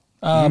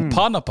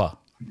 Pārnapa.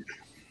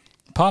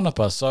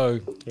 So,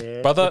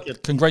 brother,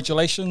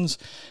 congratulations.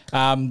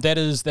 That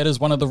is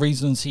one of the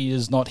reasons he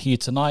is not here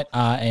tonight.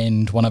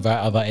 And one of our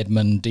other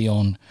admin,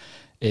 Dion,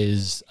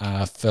 is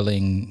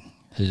filling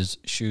his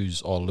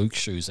shoes, or Luke's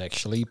shoes,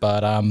 actually.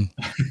 But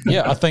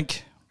yeah, I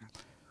think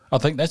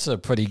that's a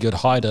pretty good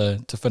high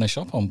to finish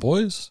up on,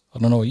 boys. I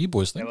don't know what you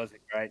boys think. That was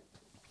great.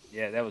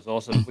 Yeah, that was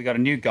awesome. We got a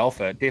new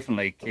golfer,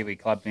 definitely Kiwi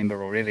Club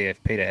member already.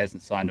 If Peter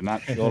hasn't signed him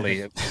up, surely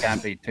it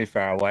can't be too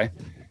far away.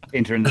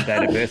 Enter in the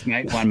date of birth,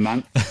 mate. 1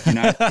 month,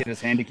 get his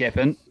handicap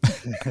in.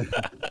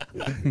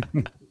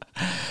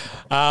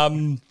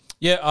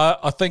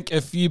 I think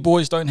if you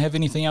boys don't have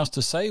anything else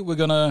to say, we're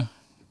gonna.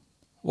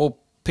 Well,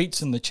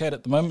 Pete's in the chat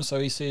at the moment, so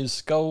he says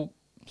skull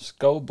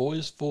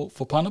boys for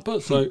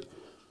Pārnapa. So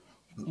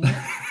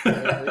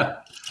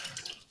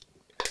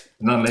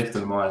none left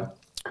in mine.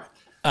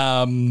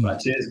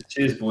 But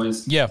cheers,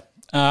 boys. Yeah.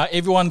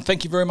 Everyone,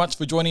 thank you very much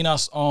for joining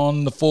us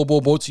on the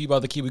Fourball, brought to you by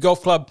the Kiwi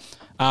Golf Club.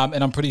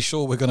 And I'm pretty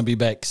sure we're going to be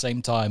back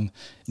same time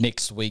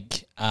next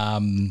week,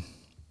 and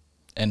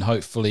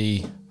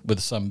hopefully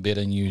with some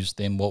better news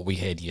than what we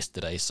had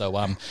yesterday. So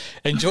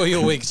enjoy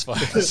your weeks,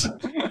 folks.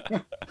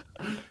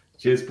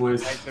 Cheers,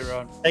 boys. Thanks,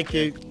 everyone. Thank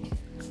you.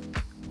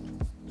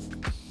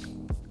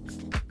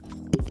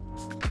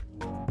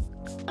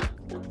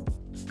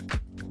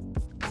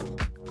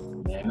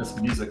 Man, this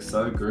music's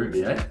so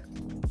groovy, eh?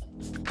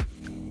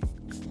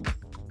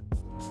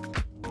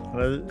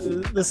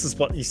 This is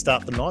what you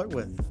start the night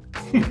with.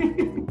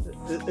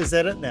 Is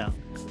that it now?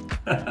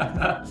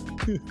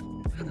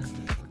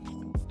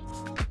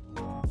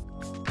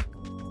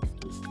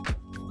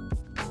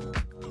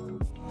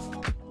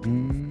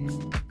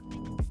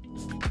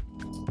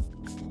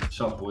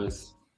 Shot, boys.